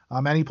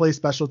 And he plays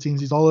special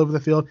teams. He's all over the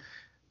field.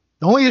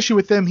 The only issue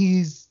with him,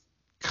 he's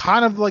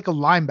kind of like a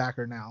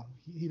linebacker now.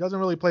 He doesn't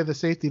really play the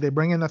safety. They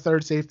bring in a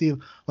third safety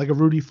like a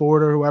Rudy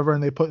Ford or whoever,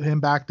 and they put him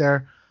back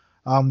there.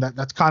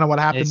 That's kind of what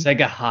It's happened. like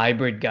a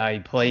hybrid guy. He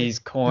plays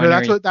You know,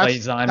 corner, he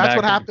plays that's what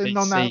linebacker, he happened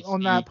plays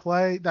on that safety.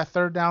 play, that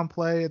third down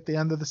play at the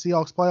end of the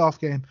Seahawks playoff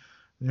game.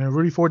 You know,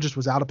 Rudy Ford just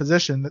was out of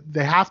position.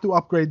 They have to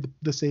upgrade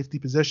the safety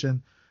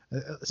position,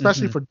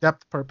 especially Hmm. for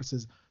depth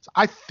purposes. So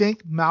I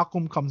think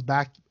Malcolm comes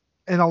back,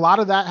 and a lot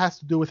of that has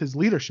to do with his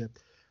leadership.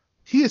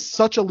 He is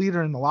such a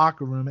leader in the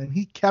locker room, and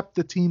he kept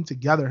the team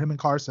together, him and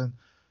Carson.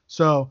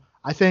 So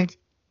I think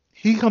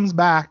he comes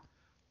back,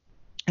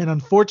 and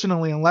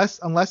unfortunately,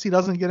 unless he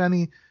doesn't get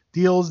any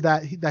deals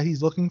that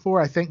he's looking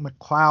for, I think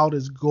McLeod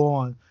is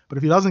gone. But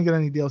if he doesn't get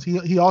any deals,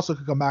 he also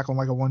could come back on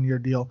like a 1 year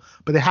deal.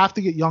 But they have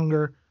to get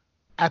younger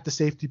at the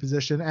safety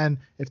position, and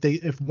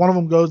if one of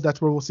them goes,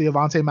 that's where we'll see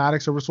Avonte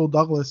Maddox or Rasul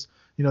Douglas,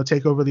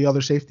 take over the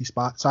other safety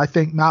spot. So I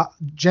think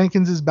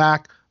Jenkins is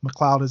back,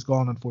 McLeod is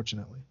gone,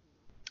 unfortunately.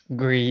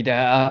 Agreed.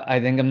 I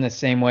think I'm the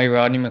same way.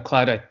 Rodney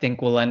McLeod, I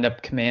think will end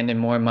up commanding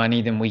more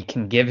money than we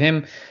can give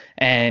him.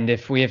 And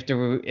if we have to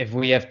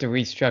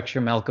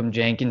restructure Malcolm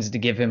Jenkins to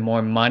give him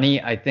more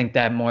money, I think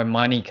that more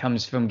money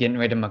comes from getting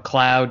rid of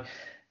McLeod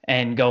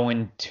and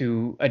going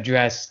to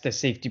address the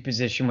safety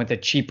position with a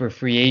cheaper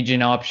free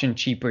agent option,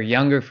 cheaper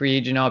younger free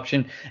agent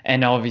option,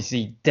 and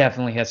obviously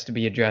definitely has to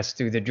be addressed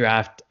through the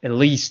draft, at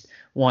least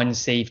one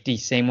safety.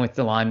 Same with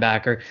the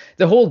linebacker.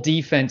 The whole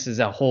defense as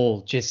a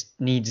whole just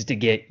needs to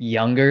get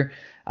younger.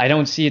 I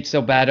don't see it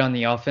so bad on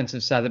the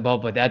offensive side of the ball,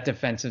 but that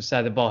defensive side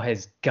of the ball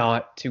has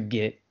got to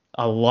get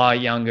a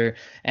lot younger,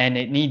 and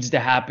it needs to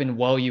happen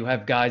while you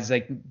have guys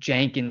like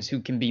Jenkins who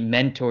can be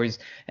mentors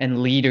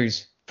and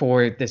leaders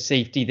for the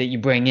safety that you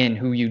bring in,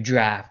 who you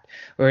draft,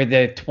 or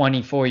the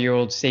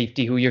 24-year-old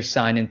safety who you're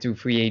signing through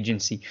free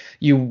agency.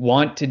 You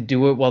want to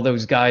do it while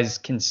those guys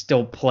can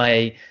still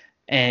play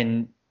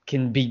and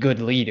can be good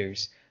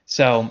leaders.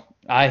 So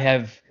I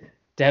have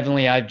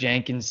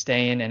Jenkins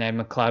staying and I have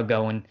McLeod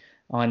going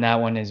on that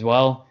one as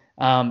well.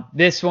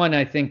 This one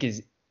I think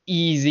is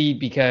easy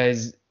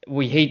because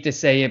we hate to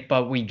say it,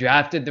 but we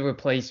drafted the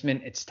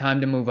replacement. It's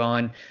time to move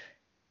on.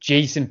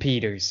 Jason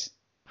Peters.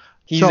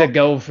 He's a So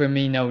go for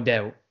me, no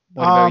doubt.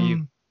 What about you?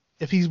 um,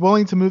 if he's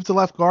willing to move to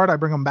left guard, I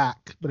bring him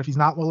back. But if he's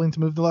not willing to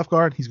move to left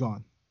guard, he's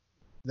gone.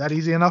 Is that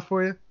easy enough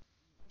for you?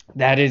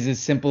 That is as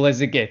simple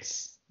as it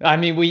gets. I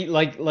mean, we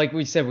like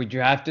we said, we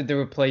drafted the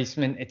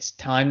replacement. It's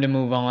time to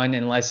move on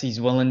unless he's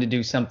willing to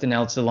do something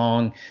else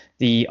along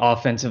the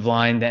offensive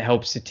line that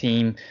helps the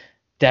team.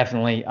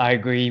 Definitely, I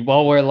agree.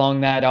 While we're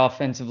along that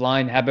offensive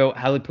line, how about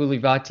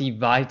Halipulivati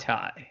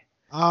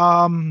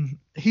Vaitai?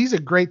 He's a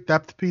great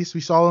depth piece.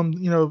 We saw him,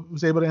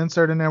 was able to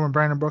insert in there when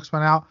Brandon Brooks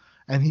went out,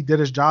 and he did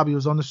his job. He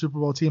was on the Super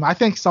Bowl team. I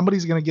think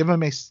somebody's going to give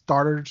him a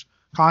starter's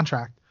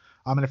contract.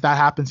 And if that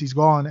happens, he's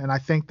gone. And I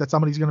think that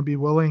somebody's going to be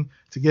willing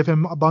to give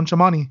him a bunch of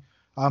money,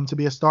 to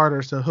be a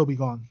starter. So he'll be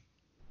gone.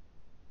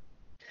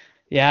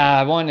 Yeah,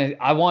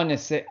 I want to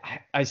say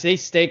I say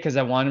stay because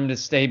I want him to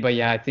stay, but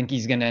yeah, I think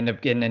he's gonna end up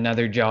getting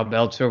another job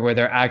elsewhere where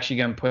they're actually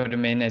gonna put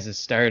him in as a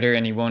starter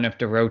and he won't have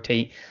to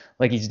rotate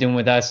like he's doing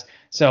with us.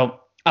 So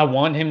I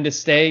want him to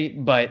stay,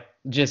 but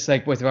just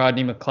like with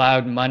Rodney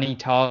McLeod, money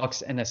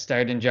talks and a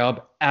starting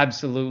job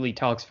absolutely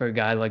talks for a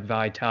guy like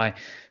Vaitai,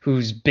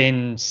 who's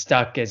been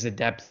stuck as a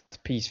depth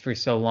piece for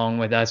so long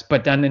with us,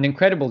 but done an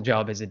incredible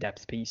job as a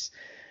depth piece.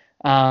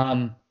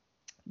 Um,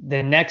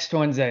 the next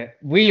one's a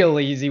real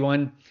easy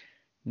one.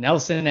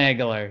 Nelson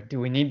Aguilar. Do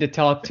we need to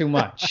talk too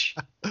much?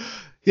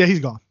 Yeah, he's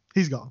gone.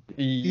 He's gone.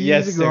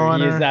 Yes, He's a sir.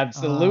 He is goner.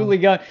 absolutely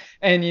gone.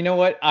 And you know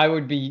what? I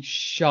would be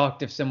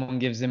shocked if someone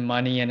gives him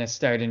money and a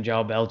starting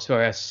job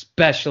elsewhere,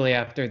 especially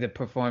after the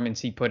performance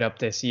he put up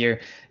this year.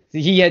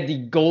 He had the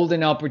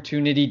golden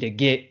opportunity to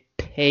get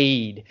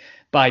paid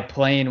by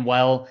playing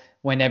well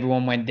when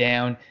everyone went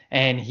down,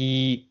 and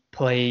he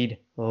played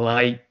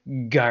like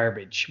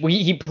garbage.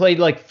 He played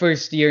like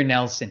first year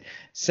Nelson.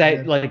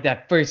 Yeah. Like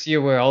that first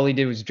year where all he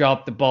did was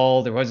drop the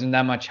ball. There wasn't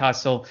that much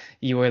hustle.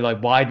 You were like,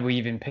 why'd we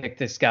even pick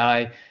this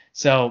guy?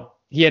 So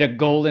he had a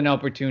golden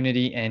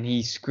opportunity and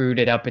he screwed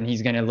it up, and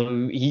he's gonna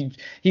lose.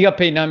 He got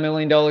paid $9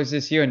 million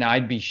this year, and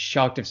I'd be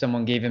shocked if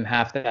someone gave him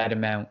half that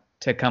amount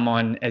to come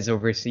on as a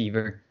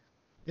receiver.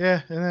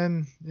 Yeah,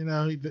 and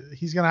then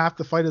he's gonna have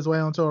to fight his way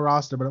onto a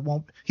roster, but it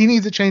won't. He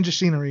needs a change of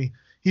scenery.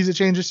 He's a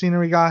change of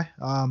scenery guy.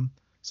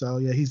 So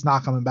yeah, he's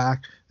not coming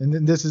back. And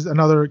then this is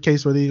another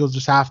case where the Eagles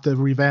just have to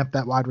revamp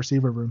that wide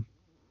receiver room.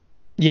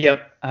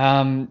 Yep.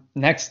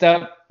 Next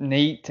up,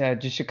 Nate.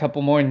 Just a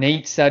couple more.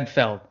 Nate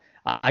Sudfeld.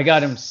 I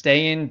got him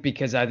staying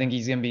because I think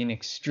he's going to be an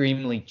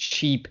extremely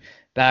cheap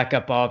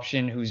backup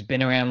option who's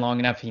been around long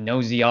enough. He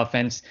knows the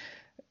offense.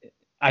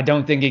 I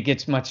don't think it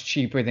gets much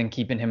cheaper than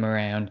keeping him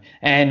around.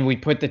 And we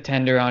put the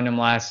tender on him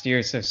last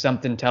year, so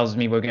something tells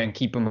me we're going to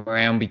keep him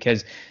around,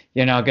 because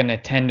you're not going to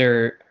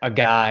tender a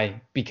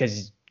guy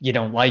because you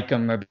don't like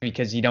him or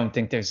because you don't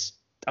think there's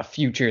a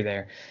future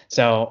there.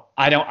 So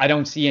I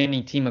don't see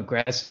any team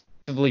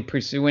aggressively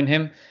pursuing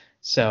him.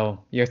 So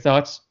your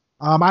thoughts?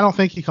 I don't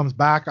think he comes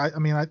back. I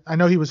mean, I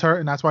know he was hurt,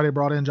 and that's why they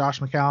brought in Josh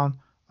McCown.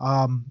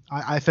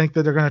 I think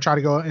that they're going to try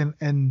to go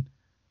and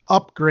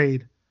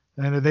upgrade,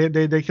 and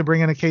they could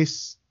bring in a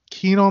Case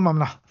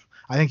Keenum.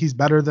 I think he's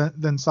better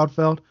than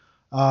Sudfeld.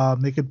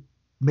 They could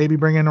maybe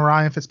bring in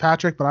Ryan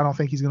Fitzpatrick, but I don't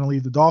think he's going to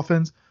leave the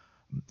Dolphins.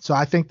 So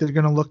I think they're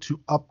going to look to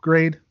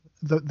upgrade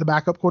the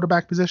backup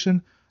quarterback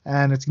position,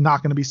 and it's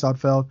not going to be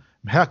Sudfeld.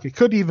 Heck, it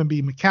could even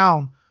be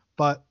McCown,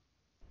 but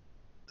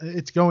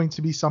it's going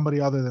to be somebody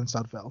other than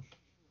Sudfeld.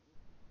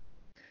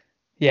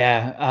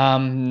 Yeah.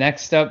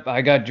 Next up,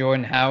 I got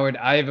Jordan Howard.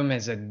 I have him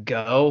as a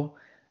go.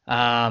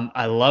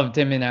 I loved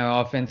him in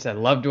our offense. I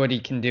loved what he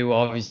can do.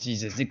 Obviously,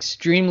 he's an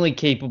extremely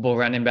capable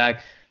running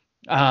back.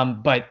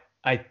 But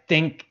I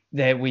think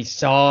that we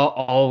saw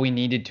all we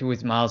needed to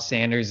with Miles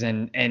Sanders,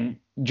 and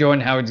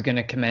Jordan Howard's going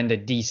to command a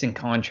decent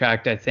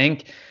contract, I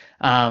think.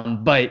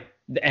 But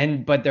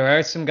there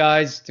are some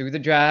guys through the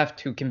draft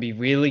who can be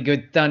really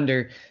good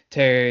thunder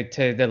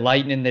to the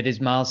lightning that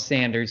is Miles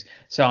Sanders.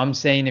 So I'm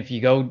saying if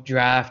you go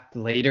draft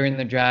later in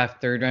the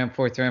draft, 3rd round,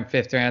 4th round,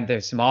 5th round,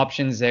 there's some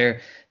options there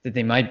that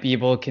they might be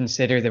able to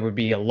consider that would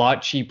be a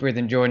lot cheaper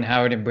than Jordan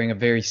Howard and bring a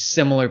very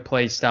similar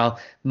play style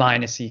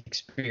minus the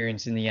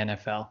experience in the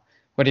NFL.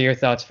 What are your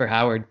thoughts for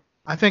Howard?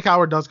 I think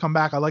Howard does come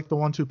back. I like the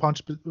 1-2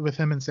 punch with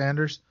him and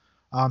Sanders.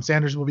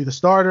 Sanders will be the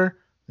starter.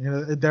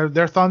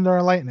 They're thunder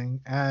and lightning,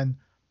 and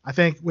I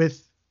think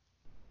with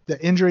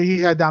the injury he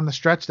had down the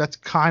stretch, that's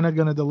kind of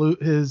going to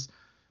dilute his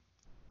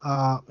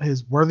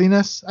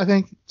worthiness, I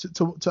think,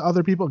 to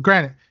other people.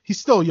 Granted, he's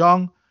still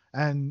young,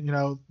 and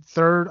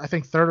third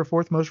or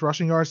 4th most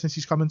rushing yards since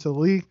he's come into the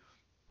league.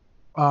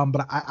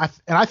 But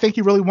I think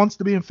he really wants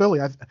to be in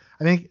Philly. I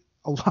think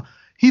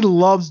he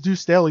loves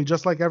Deuce Staley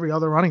just like every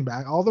other running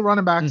back. All the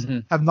running backs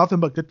have nothing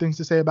but good things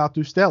to say about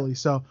Deuce Staley.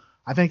 So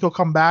I think he'll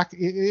come back.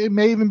 It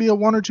may even be a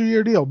 1 or 2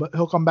 year deal, but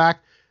he'll come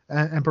back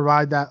and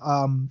provide that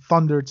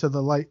thunder to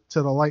the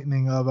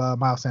lightning of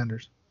Miles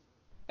Sanders.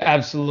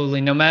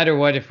 Absolutely. No matter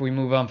what, if we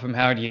move on from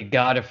Howard, you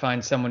got to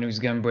find someone who's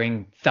going to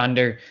bring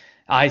thunder.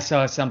 I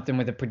saw something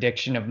with a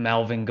prediction of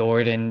Melvin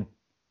Gordon.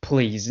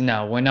 Please,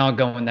 no, we're not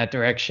going that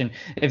direction.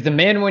 If the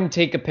man wouldn't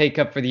take a pay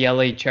cut for the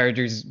LA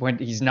Chargers,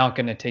 he's not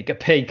going to take a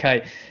pay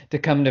cut to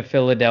come to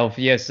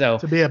Philadelphia. So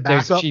to be a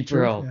backup,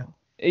 cheaper.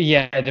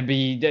 Yeah, to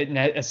be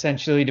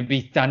essentially to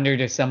be thunder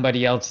to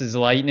somebody else's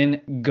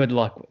lightning. Good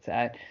luck with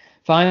that.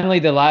 Finally,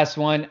 the last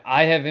one,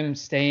 I have him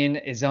staying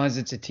as long as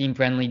it's a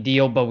team-friendly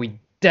deal, but we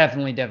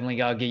definitely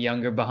got to get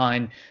younger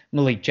behind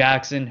Malik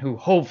Jackson, who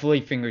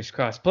hopefully, fingers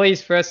crossed,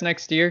 plays for us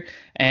next year,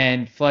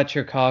 and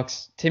Fletcher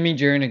Cox. Timmy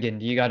Jernigan,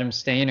 do you got him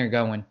staying or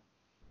going?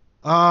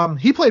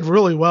 He played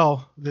really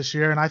well this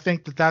year, and I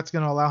think that that's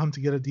going to allow him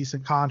to get a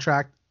decent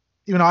contract.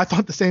 Even though I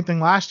thought the same thing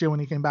last year when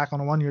he came back on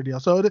a 1-year deal.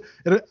 So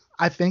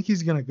I think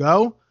he's going to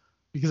go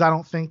because I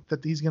don't think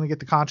that he's going to get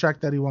the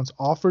contract that he wants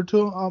offered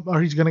to him,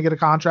 or he's going to get a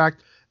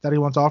contract that he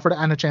wants offered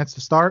and a chance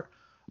to start.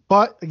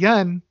 But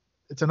again,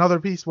 it's another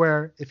piece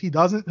where if he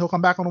doesn't, he'll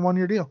come back on a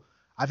 1-year deal.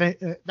 I think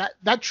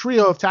that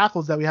trio of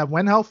tackles that we have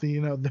when healthy,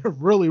 they're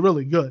really,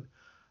 really good.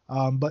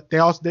 But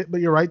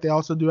but you're right. They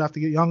also do have to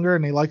get younger,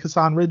 and they like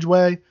Hassan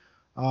Ridgeway.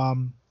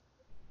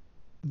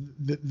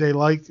 They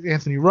like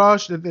Anthony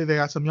Rush. They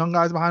got some young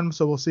guys behind them,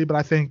 so we'll see. But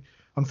I think,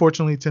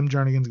 unfortunately, Tim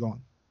Jernigan's gone.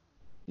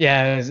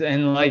 Yeah,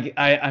 and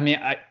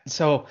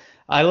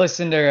I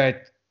listened to a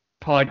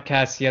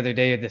podcast the other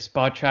day, the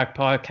Spot Track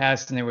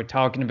podcast, and they were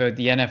talking about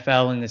the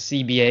NFL and the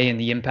CBA and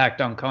the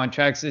impact on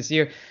contracts this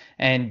year.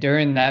 And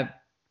during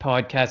that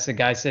podcast, the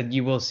guy said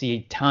you will see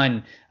a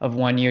ton of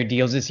 1-year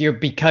deals this year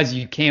because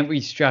you can't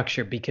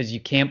restructure, because you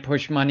can't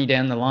push money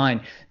down the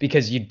line,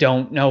 because you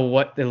don't know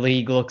what the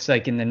league looks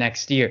like in the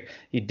next year.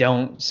 You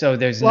don't. So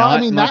there's Well, I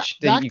not mean much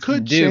that that you could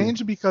can do.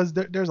 change because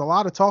there's a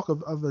lot of talk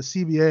of the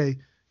CBA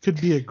could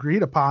be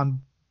agreed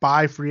upon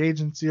by free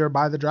agency or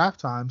by the draft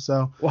time.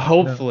 So Well,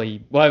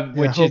 hopefully,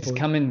 which is hopefully.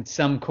 coming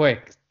some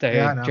quick.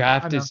 Yeah, The I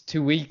draft know. is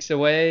 2 weeks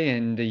away,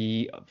 and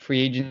the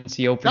free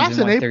agency opens Draft's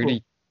in in what, April.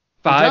 The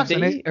 35 draft's in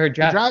days or the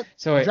draft?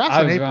 Sorry, draft's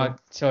I in was April. wrong.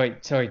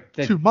 Sorry.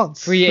 The 2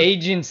 months. free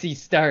agency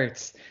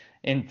starts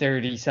in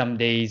 30 some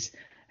days,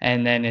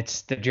 and then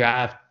it's the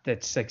draft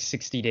that's like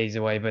 60 days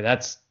away. But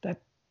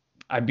that.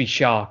 I'd be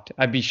shocked.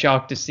 I'd be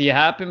shocked to see it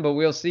happen, but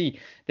we'll see.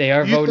 They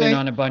are voting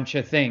on a bunch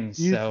of things.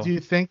 Do you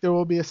think there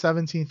will be a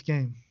 17th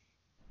game?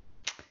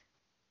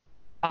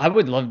 I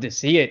would love to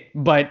see it,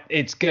 but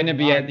it's going to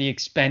be at the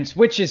expense,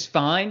 which is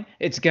fine.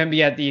 It's going to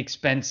be at the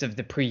expense of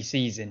the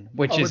preseason,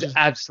 which is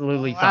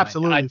absolutely fine.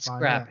 Absolutely I'd fine.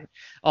 scrap it.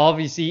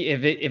 Obviously,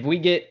 if we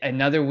get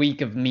another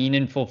week of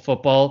meaningful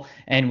football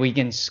and we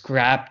can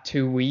scrap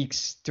 2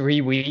 weeks,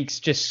 3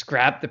 weeks, just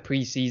scrap the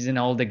preseason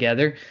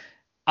altogether,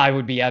 I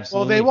would be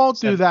absolutely. Well, they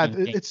won't do that.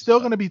 games. It's still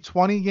going to be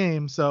 20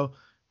 games, so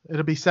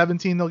it'll be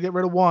 17. They'll get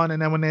rid of one,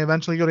 and then when they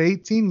eventually go to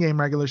 18 game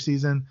regular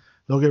season,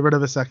 they'll get rid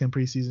of a second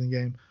preseason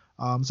game.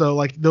 So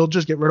like they'll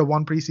just get rid of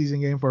one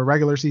preseason game for a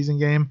regular season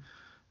game,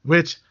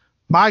 which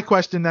my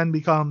question then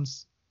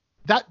becomes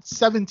that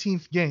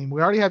 17th game.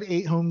 We already have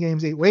 8 home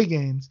games, 8 away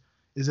games.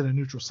 Is it a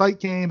neutral site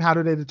game? How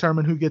do they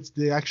determine who gets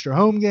the extra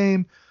home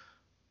game?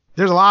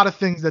 There's a lot of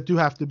things that do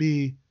have to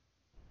be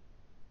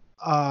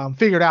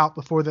figured out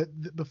before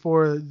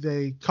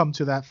they come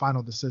to that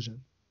final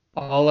decision.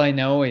 All I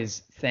know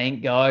is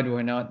thank God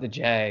we're not the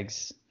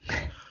Jags.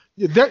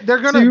 They're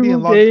going to be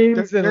in London.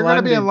 They're going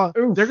to be in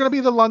London. They're going to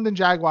be the London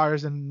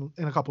Jaguars in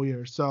a couple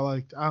years. So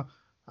like,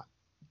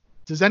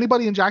 does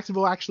anybody in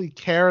Jacksonville actually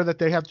care that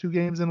they have 2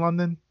 games in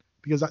London?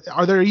 Because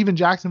are there even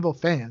Jacksonville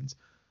fans?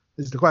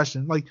 Is the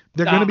question. Like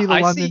they're going to be the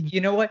London.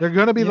 You know what? They're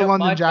going to be the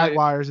London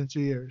Jaguars in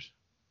 2 years.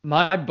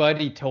 My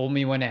buddy told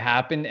me when it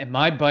happened, and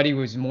my buddy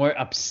was more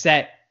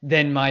upset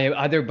than my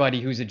other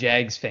buddy who's a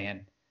Jags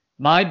fan.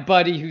 My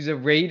buddy who's a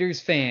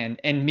Raiders fan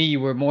and me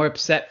were more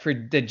upset for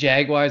the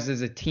Jaguars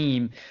as a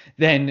team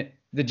than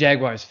the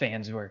Jaguars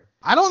fans were.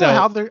 I don't know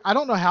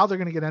how they're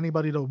going to get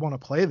anybody to want to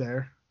play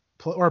there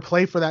or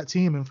play for that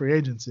team in free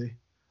agency.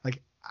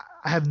 Like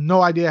I have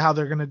no idea how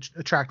they're going to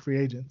attract free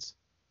agents.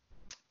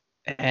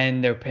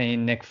 And they're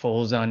paying Nick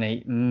Foles on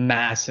a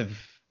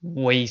massive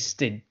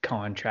wasted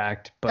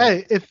contract. But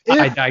hey, if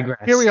I digress.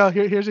 Here we go.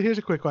 Here's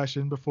a quick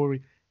question before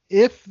we.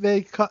 If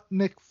they cut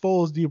Nick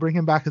Foles, do you bring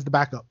him back as the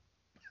backup?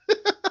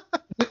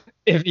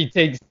 If he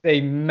takes a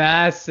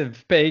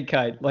massive pay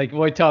cut, like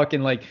we're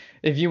talking, like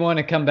if you want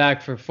to come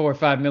back for $4 or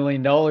 $5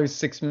 million,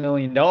 $6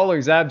 million,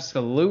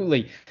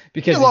 absolutely,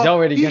 because he's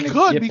already going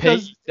to get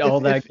paid all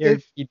that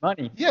guaranteed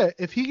money. Yeah,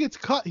 if he gets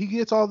cut, he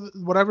gets all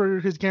whatever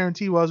his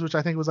guarantee was, which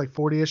I think was like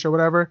 40-ish or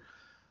whatever,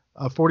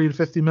 40 to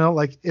 50 mil.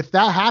 Like if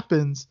that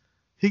happens,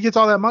 he gets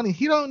all that money.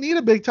 He don't need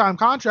a big time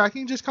contract. He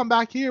can just come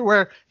back here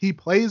where he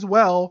plays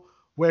well,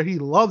 where he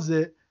loves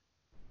it,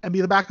 and be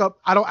the backup.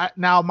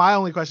 Now my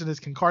only question is,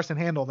 can Carson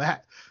handle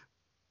that?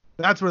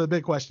 That's where the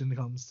big question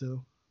comes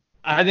to.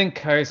 I think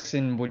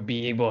Carson would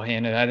be able to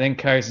handle it. I think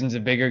Carson's a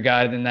bigger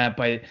guy than that.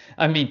 But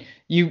I mean,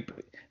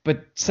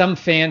 but some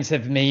fans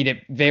have made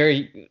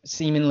it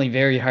seemingly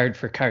very hard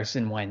for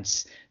Carson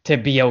Wentz to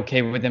be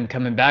okay with him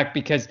coming back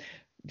because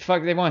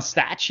they want a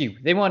statue.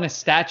 They want a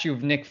statue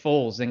of Nick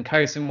Foles and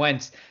Carson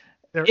Wentz.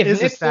 If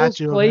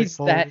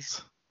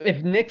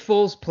Nick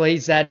Foles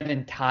plays that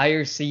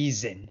entire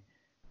season,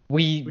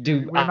 we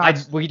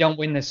don't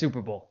win the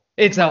Super Bowl.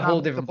 It's a whole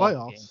different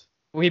playoffs.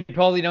 We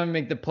probably don't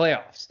make the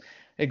playoffs.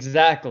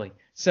 Exactly.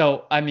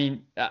 So, I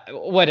mean,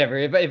 whatever.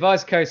 If I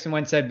was Carson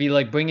Wentz, I'd be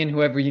like, bring in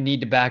whoever you need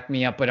to back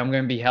me up, but I'm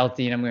going to be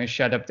healthy and I'm going to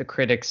shut up the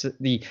critics,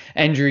 the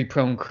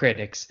injury-prone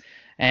critics.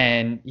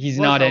 And he's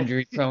not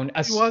injury-prone,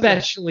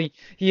 especially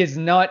he is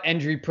not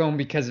injury-prone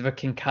because of a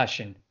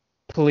concussion.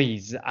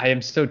 Please, I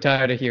am so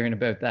tired of hearing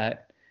about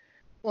that.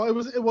 Well,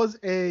 it was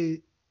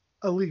a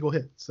illegal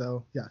hit,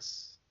 so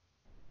yes.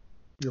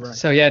 You're right.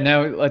 So yeah,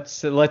 now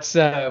let's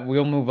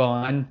we'll move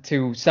on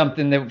to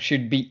something that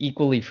should be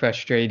equally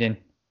frustrating.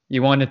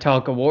 You want to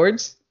talk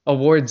awards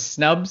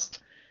snubs?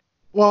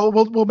 Well,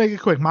 we'll make it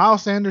quick.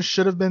 Miles Sanders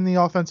should have been the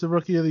offensive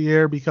rookie of the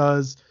year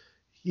because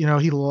he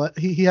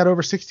had over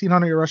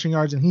 1,600 rushing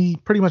yards and he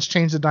pretty much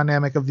changed the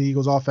dynamic of the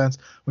Eagles offense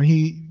when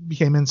he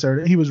became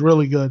inserted. He was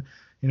really good.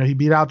 He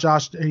beat out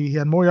Josh. He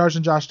had more yards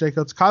than Josh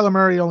Jacobs. Kyler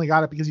Murray only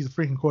got it because he's a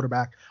freaking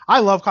quarterback. I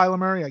love Kyler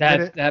Murray. I get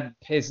it. That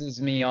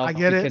pisses me off. I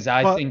get it. Because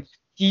I think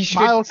he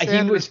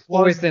was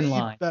fourth in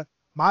line.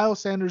 Miles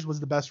Sanders was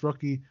the best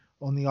rookie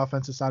on the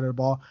offensive side of the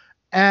ball.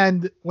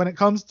 And when it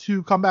comes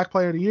to comeback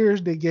player of the year,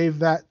 they gave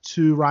that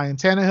to Ryan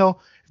Tannehill.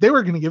 If they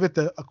were going to give it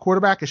to a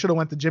quarterback, it should have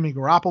went to Jimmy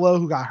Garoppolo,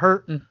 who got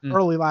hurt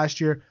early last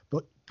year.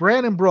 But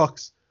Brandon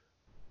Brooks,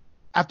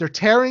 after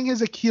tearing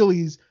his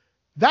Achilles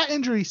That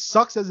injury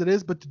sucks as it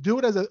is, but to do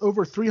it as an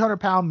over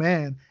 300-pound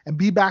man and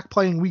be back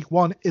playing week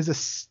 1 is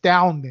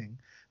astounding.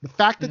 The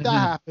fact that that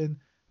happened,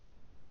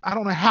 I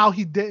don't know how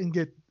he didn't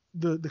get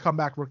the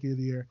comeback rookie of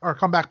the year, or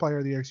comeback player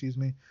of the year, excuse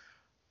me.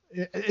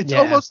 It's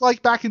almost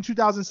like back in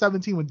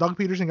 2017 when Doug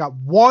Peterson got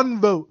 1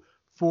 vote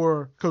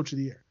for coach of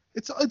the year.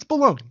 It's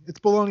baloney. It's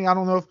baloney. I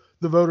don't know if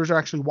the voters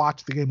actually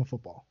watch the game of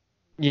football.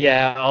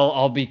 Yeah,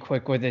 I'll be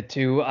quick with it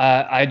too.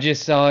 I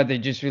just saw they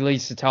just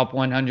released the top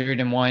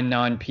 101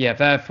 on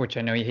PFF, which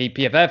I know you hate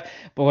PFF,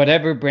 but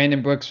whatever.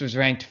 Brandon Brooks was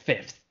ranked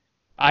 5th.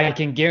 I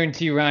can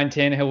guarantee you Ryan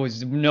Tannehill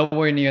was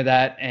nowhere near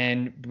that,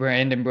 and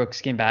Brandon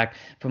Brooks came back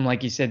from,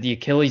 like you said, the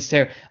Achilles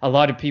tear. A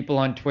lot of people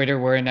on Twitter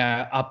were in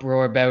an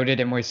uproar about it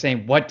and were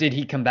saying, what did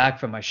he come back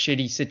from, a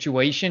shitty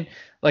situation?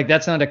 Like,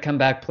 that's not a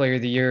comeback player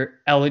of the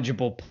year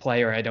eligible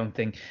player, I don't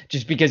think.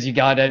 Just because you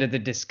got out of the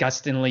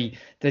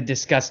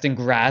disgusting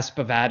grasp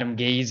of Adam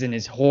Gase and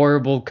his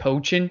horrible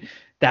coaching,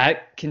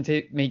 that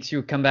makes you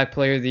a comeback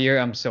player of the year.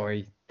 I'm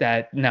sorry.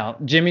 No,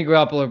 Jimmy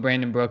Garoppolo or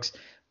Brandon Brooks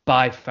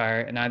by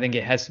far, and I think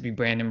it has to be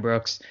Brandon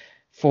Brooks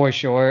for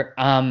sure.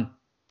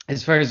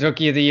 As far as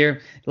rookie of the year,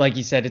 like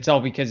you said, it's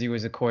all because he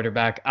was a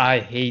quarterback. I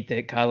hate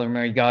that Kyler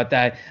Murray got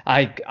that.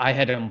 I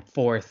had him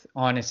 4th.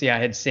 Honestly, I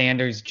had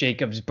Sanders,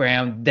 Jacobs,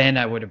 Brown. Then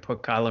I would have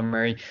put Kyler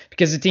Murray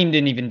because the team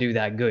didn't even do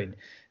that good.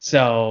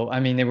 So, I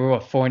mean, they were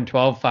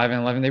 4-12,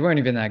 5-11. They weren't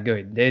even that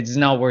good. It's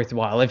not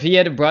worthwhile. If he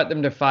had brought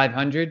them to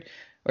 500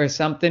 or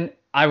something,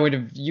 you would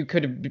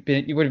have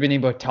been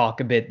able to talk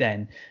a bit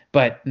then.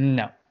 But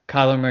no.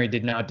 Kyler Murray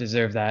did not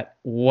deserve that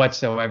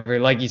whatsoever.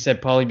 Like you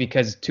said, probably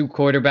because 2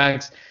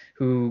 quarterbacks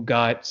who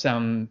got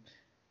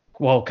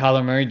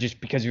Kyler Murray just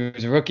because he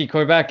was a rookie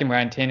quarterback, and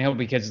Ryan Tannehill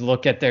because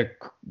look at the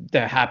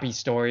happy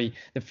story,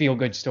 the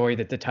feel-good story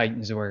that the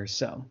Titans were.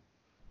 So,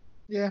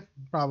 yeah,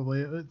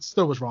 probably. It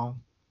still was wrong.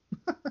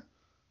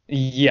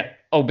 Yeah.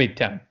 Oh, big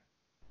time.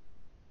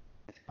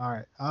 All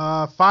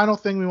right. Final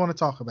thing we want to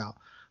talk about.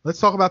 Let's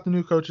talk about the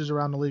new coaches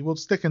around the league. We'll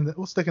stick in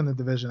the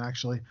division,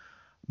 actually.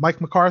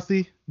 Mike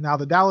McCarthy, now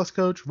the Dallas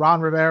coach.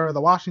 Ron Rivera,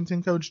 the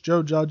Washington coach.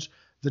 Joe Judge,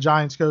 the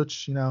Giants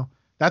coach.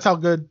 That's how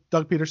good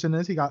Doug Peterson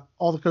is. He got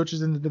all the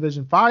coaches in the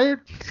division fired.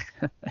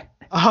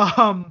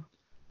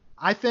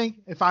 I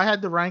think if I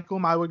had to rank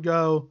them, I would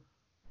go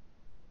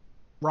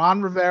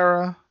Ron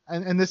Rivera,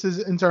 and this is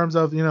in terms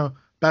of,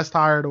 best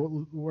hire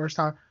to worst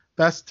hire,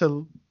 best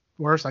to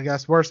worst, I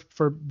guess, worst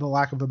for the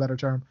lack of a better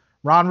term.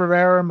 Ron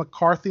Rivera,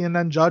 McCarthy, and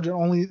then Judge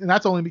and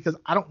that's only because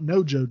I don't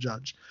know Joe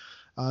Judge.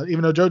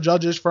 Even though Joe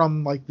Judge is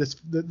from like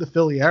the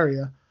Philly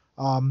area,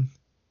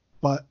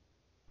 but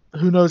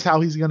who knows how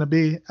he's going to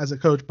be as a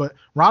coach. But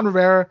Ron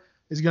Rivera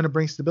is going to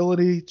bring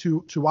stability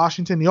to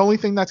Washington. The only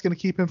thing that's going to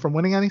keep him from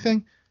winning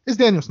anything is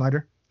Daniel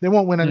Snyder. They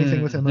won't win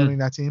anything with him owning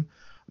that team.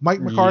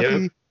 Mike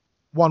McCarthy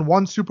won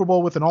 1 Super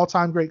Bowl with an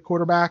all-time great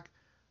quarterback,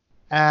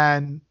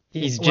 and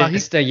he's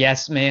just a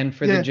yes man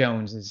for the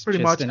Joneses.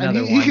 Pretty much. And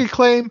he could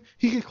claim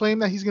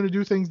that he's going to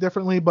do things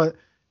differently, but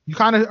you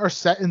kind of are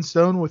set in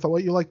stone with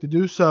what you like to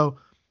do. So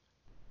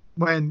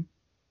when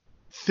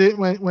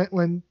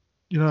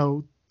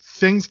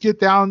things get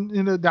down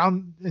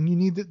and you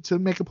need to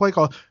make a play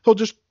call, he'll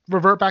just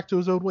revert back to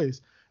his old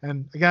ways.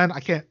 And again, I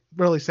can't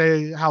really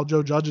say how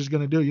Joe Judge is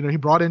going to do. He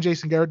brought in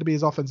Jason Garrett to be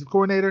his offensive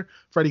coordinator.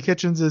 Freddie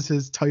Kitchens is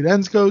his tight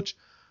ends coach.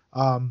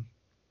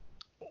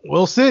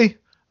 We'll see.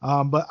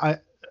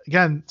 But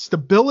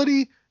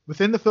stability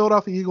within the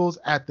Philadelphia Eagles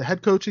at the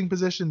head coaching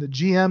position, the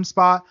GM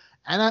spot,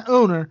 and at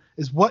owner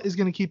is what is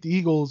going to keep the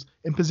Eagles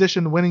in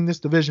position winning this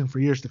division for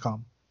years to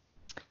come.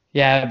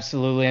 Yeah,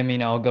 absolutely. I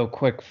mean, I'll go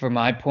quick for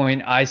my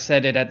point. I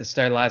said it at the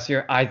start of last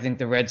year. I think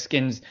the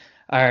Redskins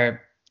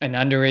are an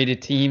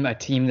underrated team, a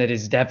team that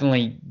is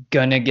definitely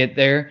going to get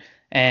there.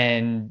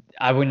 And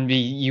I wouldn't be,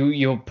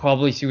 you'll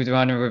probably see with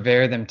Ron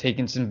Rivera them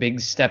taking some big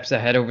steps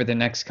ahead over the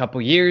next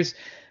couple years.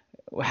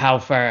 How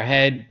far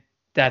ahead?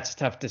 That's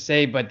tough to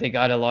say, but they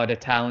got a lot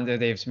of talent there.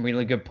 They have some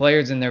really good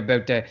players, and they're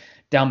about to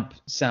dump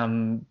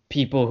some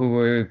people who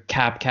were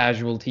cap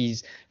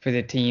casualties for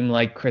the team,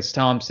 like Chris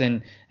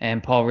Thompson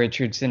and Paul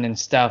Richardson and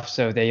stuff.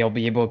 So they'll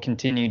be able to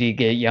continue to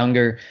get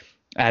younger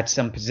at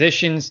some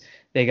positions.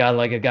 They got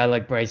like a guy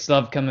like Bryce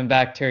Love coming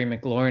back. Terry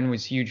McLaurin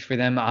was huge for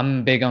them.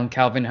 I'm big on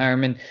Calvin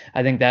Harmon.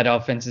 I think that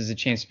offense has a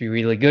chance to be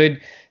really good.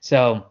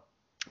 So,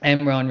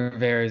 and Ron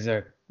Rivera is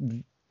a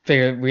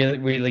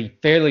really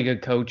fairly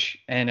good coach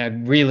and a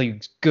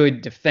really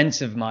good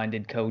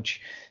defensive-minded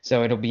coach.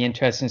 So it'll be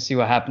interesting to see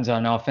what happens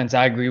on offense.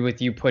 I agree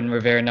with you putting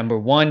Rivera number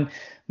 1.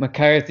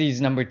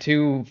 McCarthy's number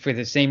 2 for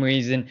the same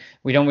reason.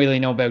 We don't really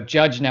know about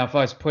Judge. Now, if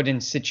I was put in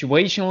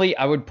situationally,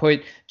 I would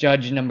put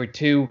Judge number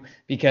 2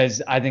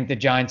 because I think the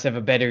Giants have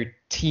a better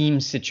team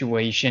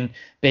situation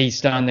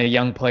based on their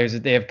young players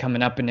that they have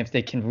coming up, and if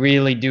they can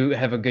really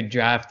have a good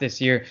draft this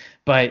year.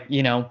 But,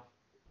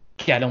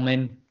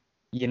 Gettleman,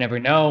 you never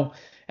know.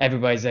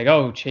 Everybody's like,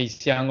 oh,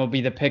 Chase Young will be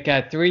the pick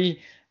at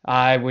 3.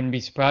 I wouldn't be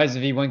surprised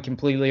if he went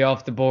completely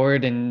off the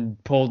board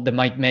and pulled the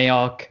Mike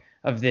Mayock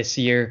of this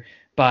year.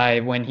 by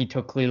when he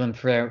took Cleveland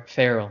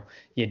Farrell.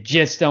 You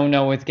just don't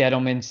know with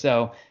Gettleman,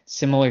 so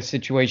similar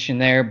situation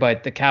there.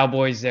 But the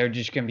Cowboys, they're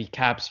just going to be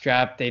cap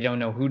strapped. They don't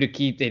know who to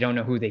keep. They don't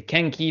know who they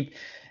can keep.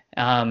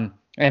 And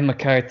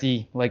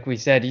McCarthy, like we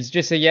said, he's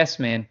just a yes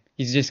man.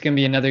 He's just going to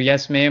be another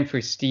yes man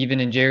for Steven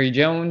and Jerry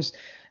Jones.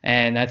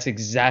 And that's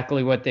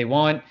exactly what they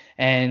want.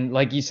 And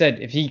like you said,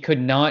 if he could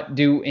not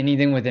do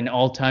anything with an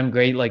all-time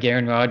great like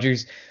Aaron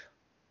Rodgers,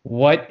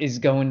 what is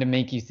going to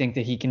make you think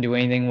that he can do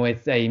anything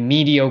with a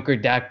mediocre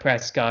Dak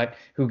Prescott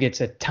who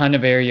gets a ton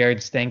of air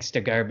yards thanks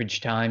to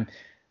garbage time?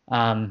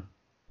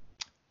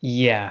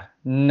 Yeah,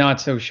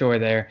 not so sure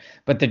there.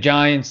 But the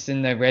Giants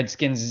and the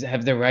Redskins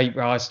have the right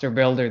roster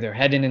build, or they're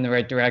heading in the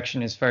right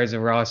direction as far as a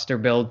roster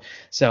build.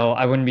 So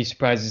I wouldn't be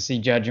surprised to see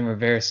Judge and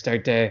Rivera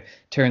start to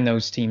turn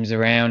those teams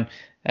around.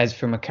 As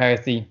for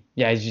McCarthy,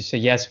 yeah, he's just a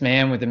yes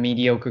man with a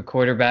mediocre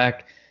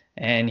quarterback,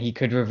 and he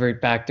could revert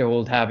back to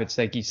old habits,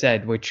 like you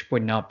said, which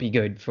would not be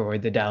good for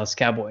the Dallas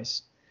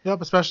Cowboys. Yep,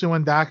 especially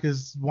when Dak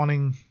is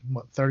wanting,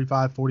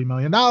 $35-40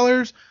 million.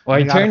 Well,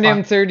 he turned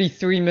him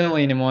 $33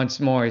 million and wants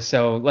more.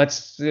 So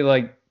let's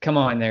come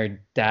on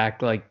there,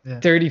 Dak.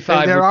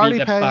 35. They're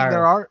already paying.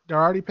 They're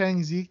already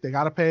paying Zeke. They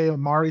got to pay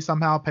Amari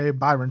somehow. Pay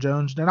Byron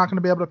Jones. They're not going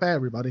to be able to pay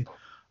everybody.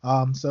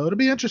 So it'll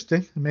be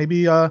interesting.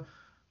 Maybe.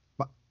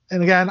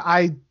 And again,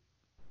 I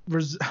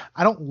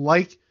don't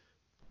like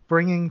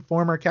bringing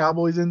former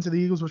Cowboys into the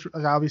Eagles, which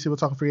obviously we'll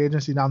talk free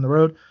agency down the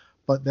road.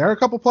 But there are a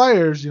couple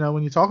players,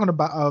 when you're talking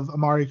about of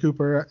Amari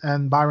Cooper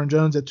and Byron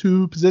Jones at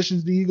two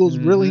positions the Eagles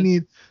really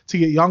need to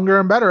get younger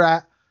and better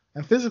at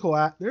and physical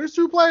at. There's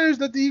two players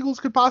that the Eagles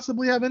could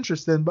possibly have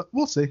interest in, but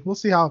we'll see. We'll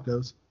see how it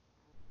goes.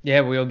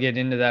 Yeah, we'll get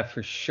into that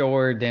for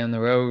sure down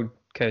the road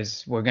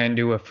because we're going to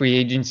do a free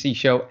agency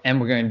show and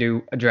we're going to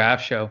do a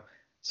draft show.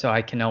 So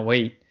I cannot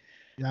wait.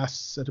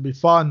 Yes, it'll be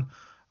fun.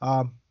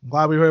 I'm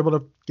glad we were able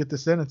to get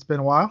this in. It's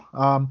been a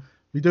while.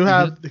 We do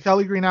have the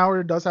Kelly Green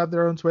Hour does have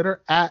their own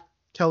Twitter at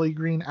Kelly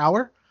Green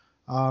Hour.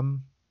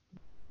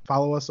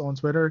 Follow us on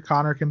Twitter.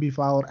 Connor can be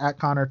followed at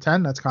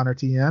Connor10. That's Connor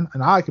TN.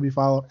 And I can be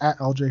followed at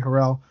LJ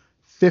Harrell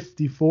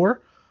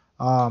 54.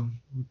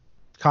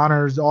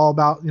 Connor's all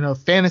about,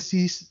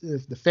 fantasy,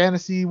 the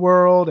fantasy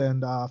world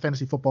and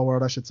fantasy football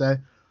world, I should say.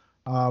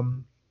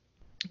 And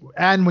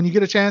when you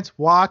get a chance,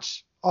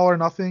 watch All or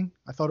Nothing.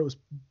 I thought it was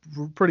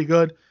pretty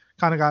good.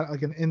 Kind of got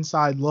like an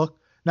inside look.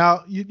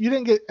 Now, you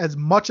didn't get as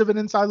much of an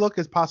inside look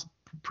as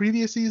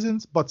previous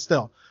seasons, but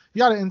still, you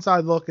got an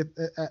inside look at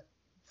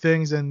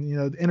things.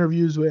 And, the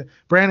interviews with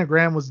Brandon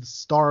Graham was the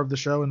star of the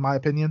show, in my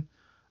opinion.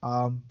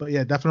 But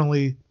yeah,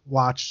 definitely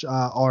watch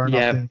All or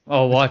Nothing. Yeah,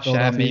 I'll watch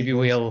that. Maybe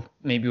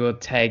we'll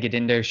tag it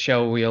into a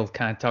show. We'll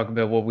kind of talk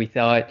about what we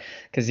thought.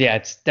 Because, yeah,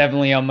 it's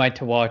definitely on my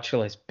to-watch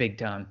list big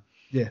time.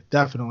 Yeah,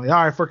 definitely.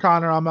 All right, for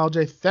Connor, I'm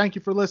LJ. Thank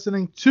you for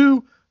listening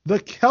to the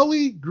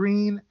Kelly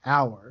Green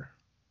Hour.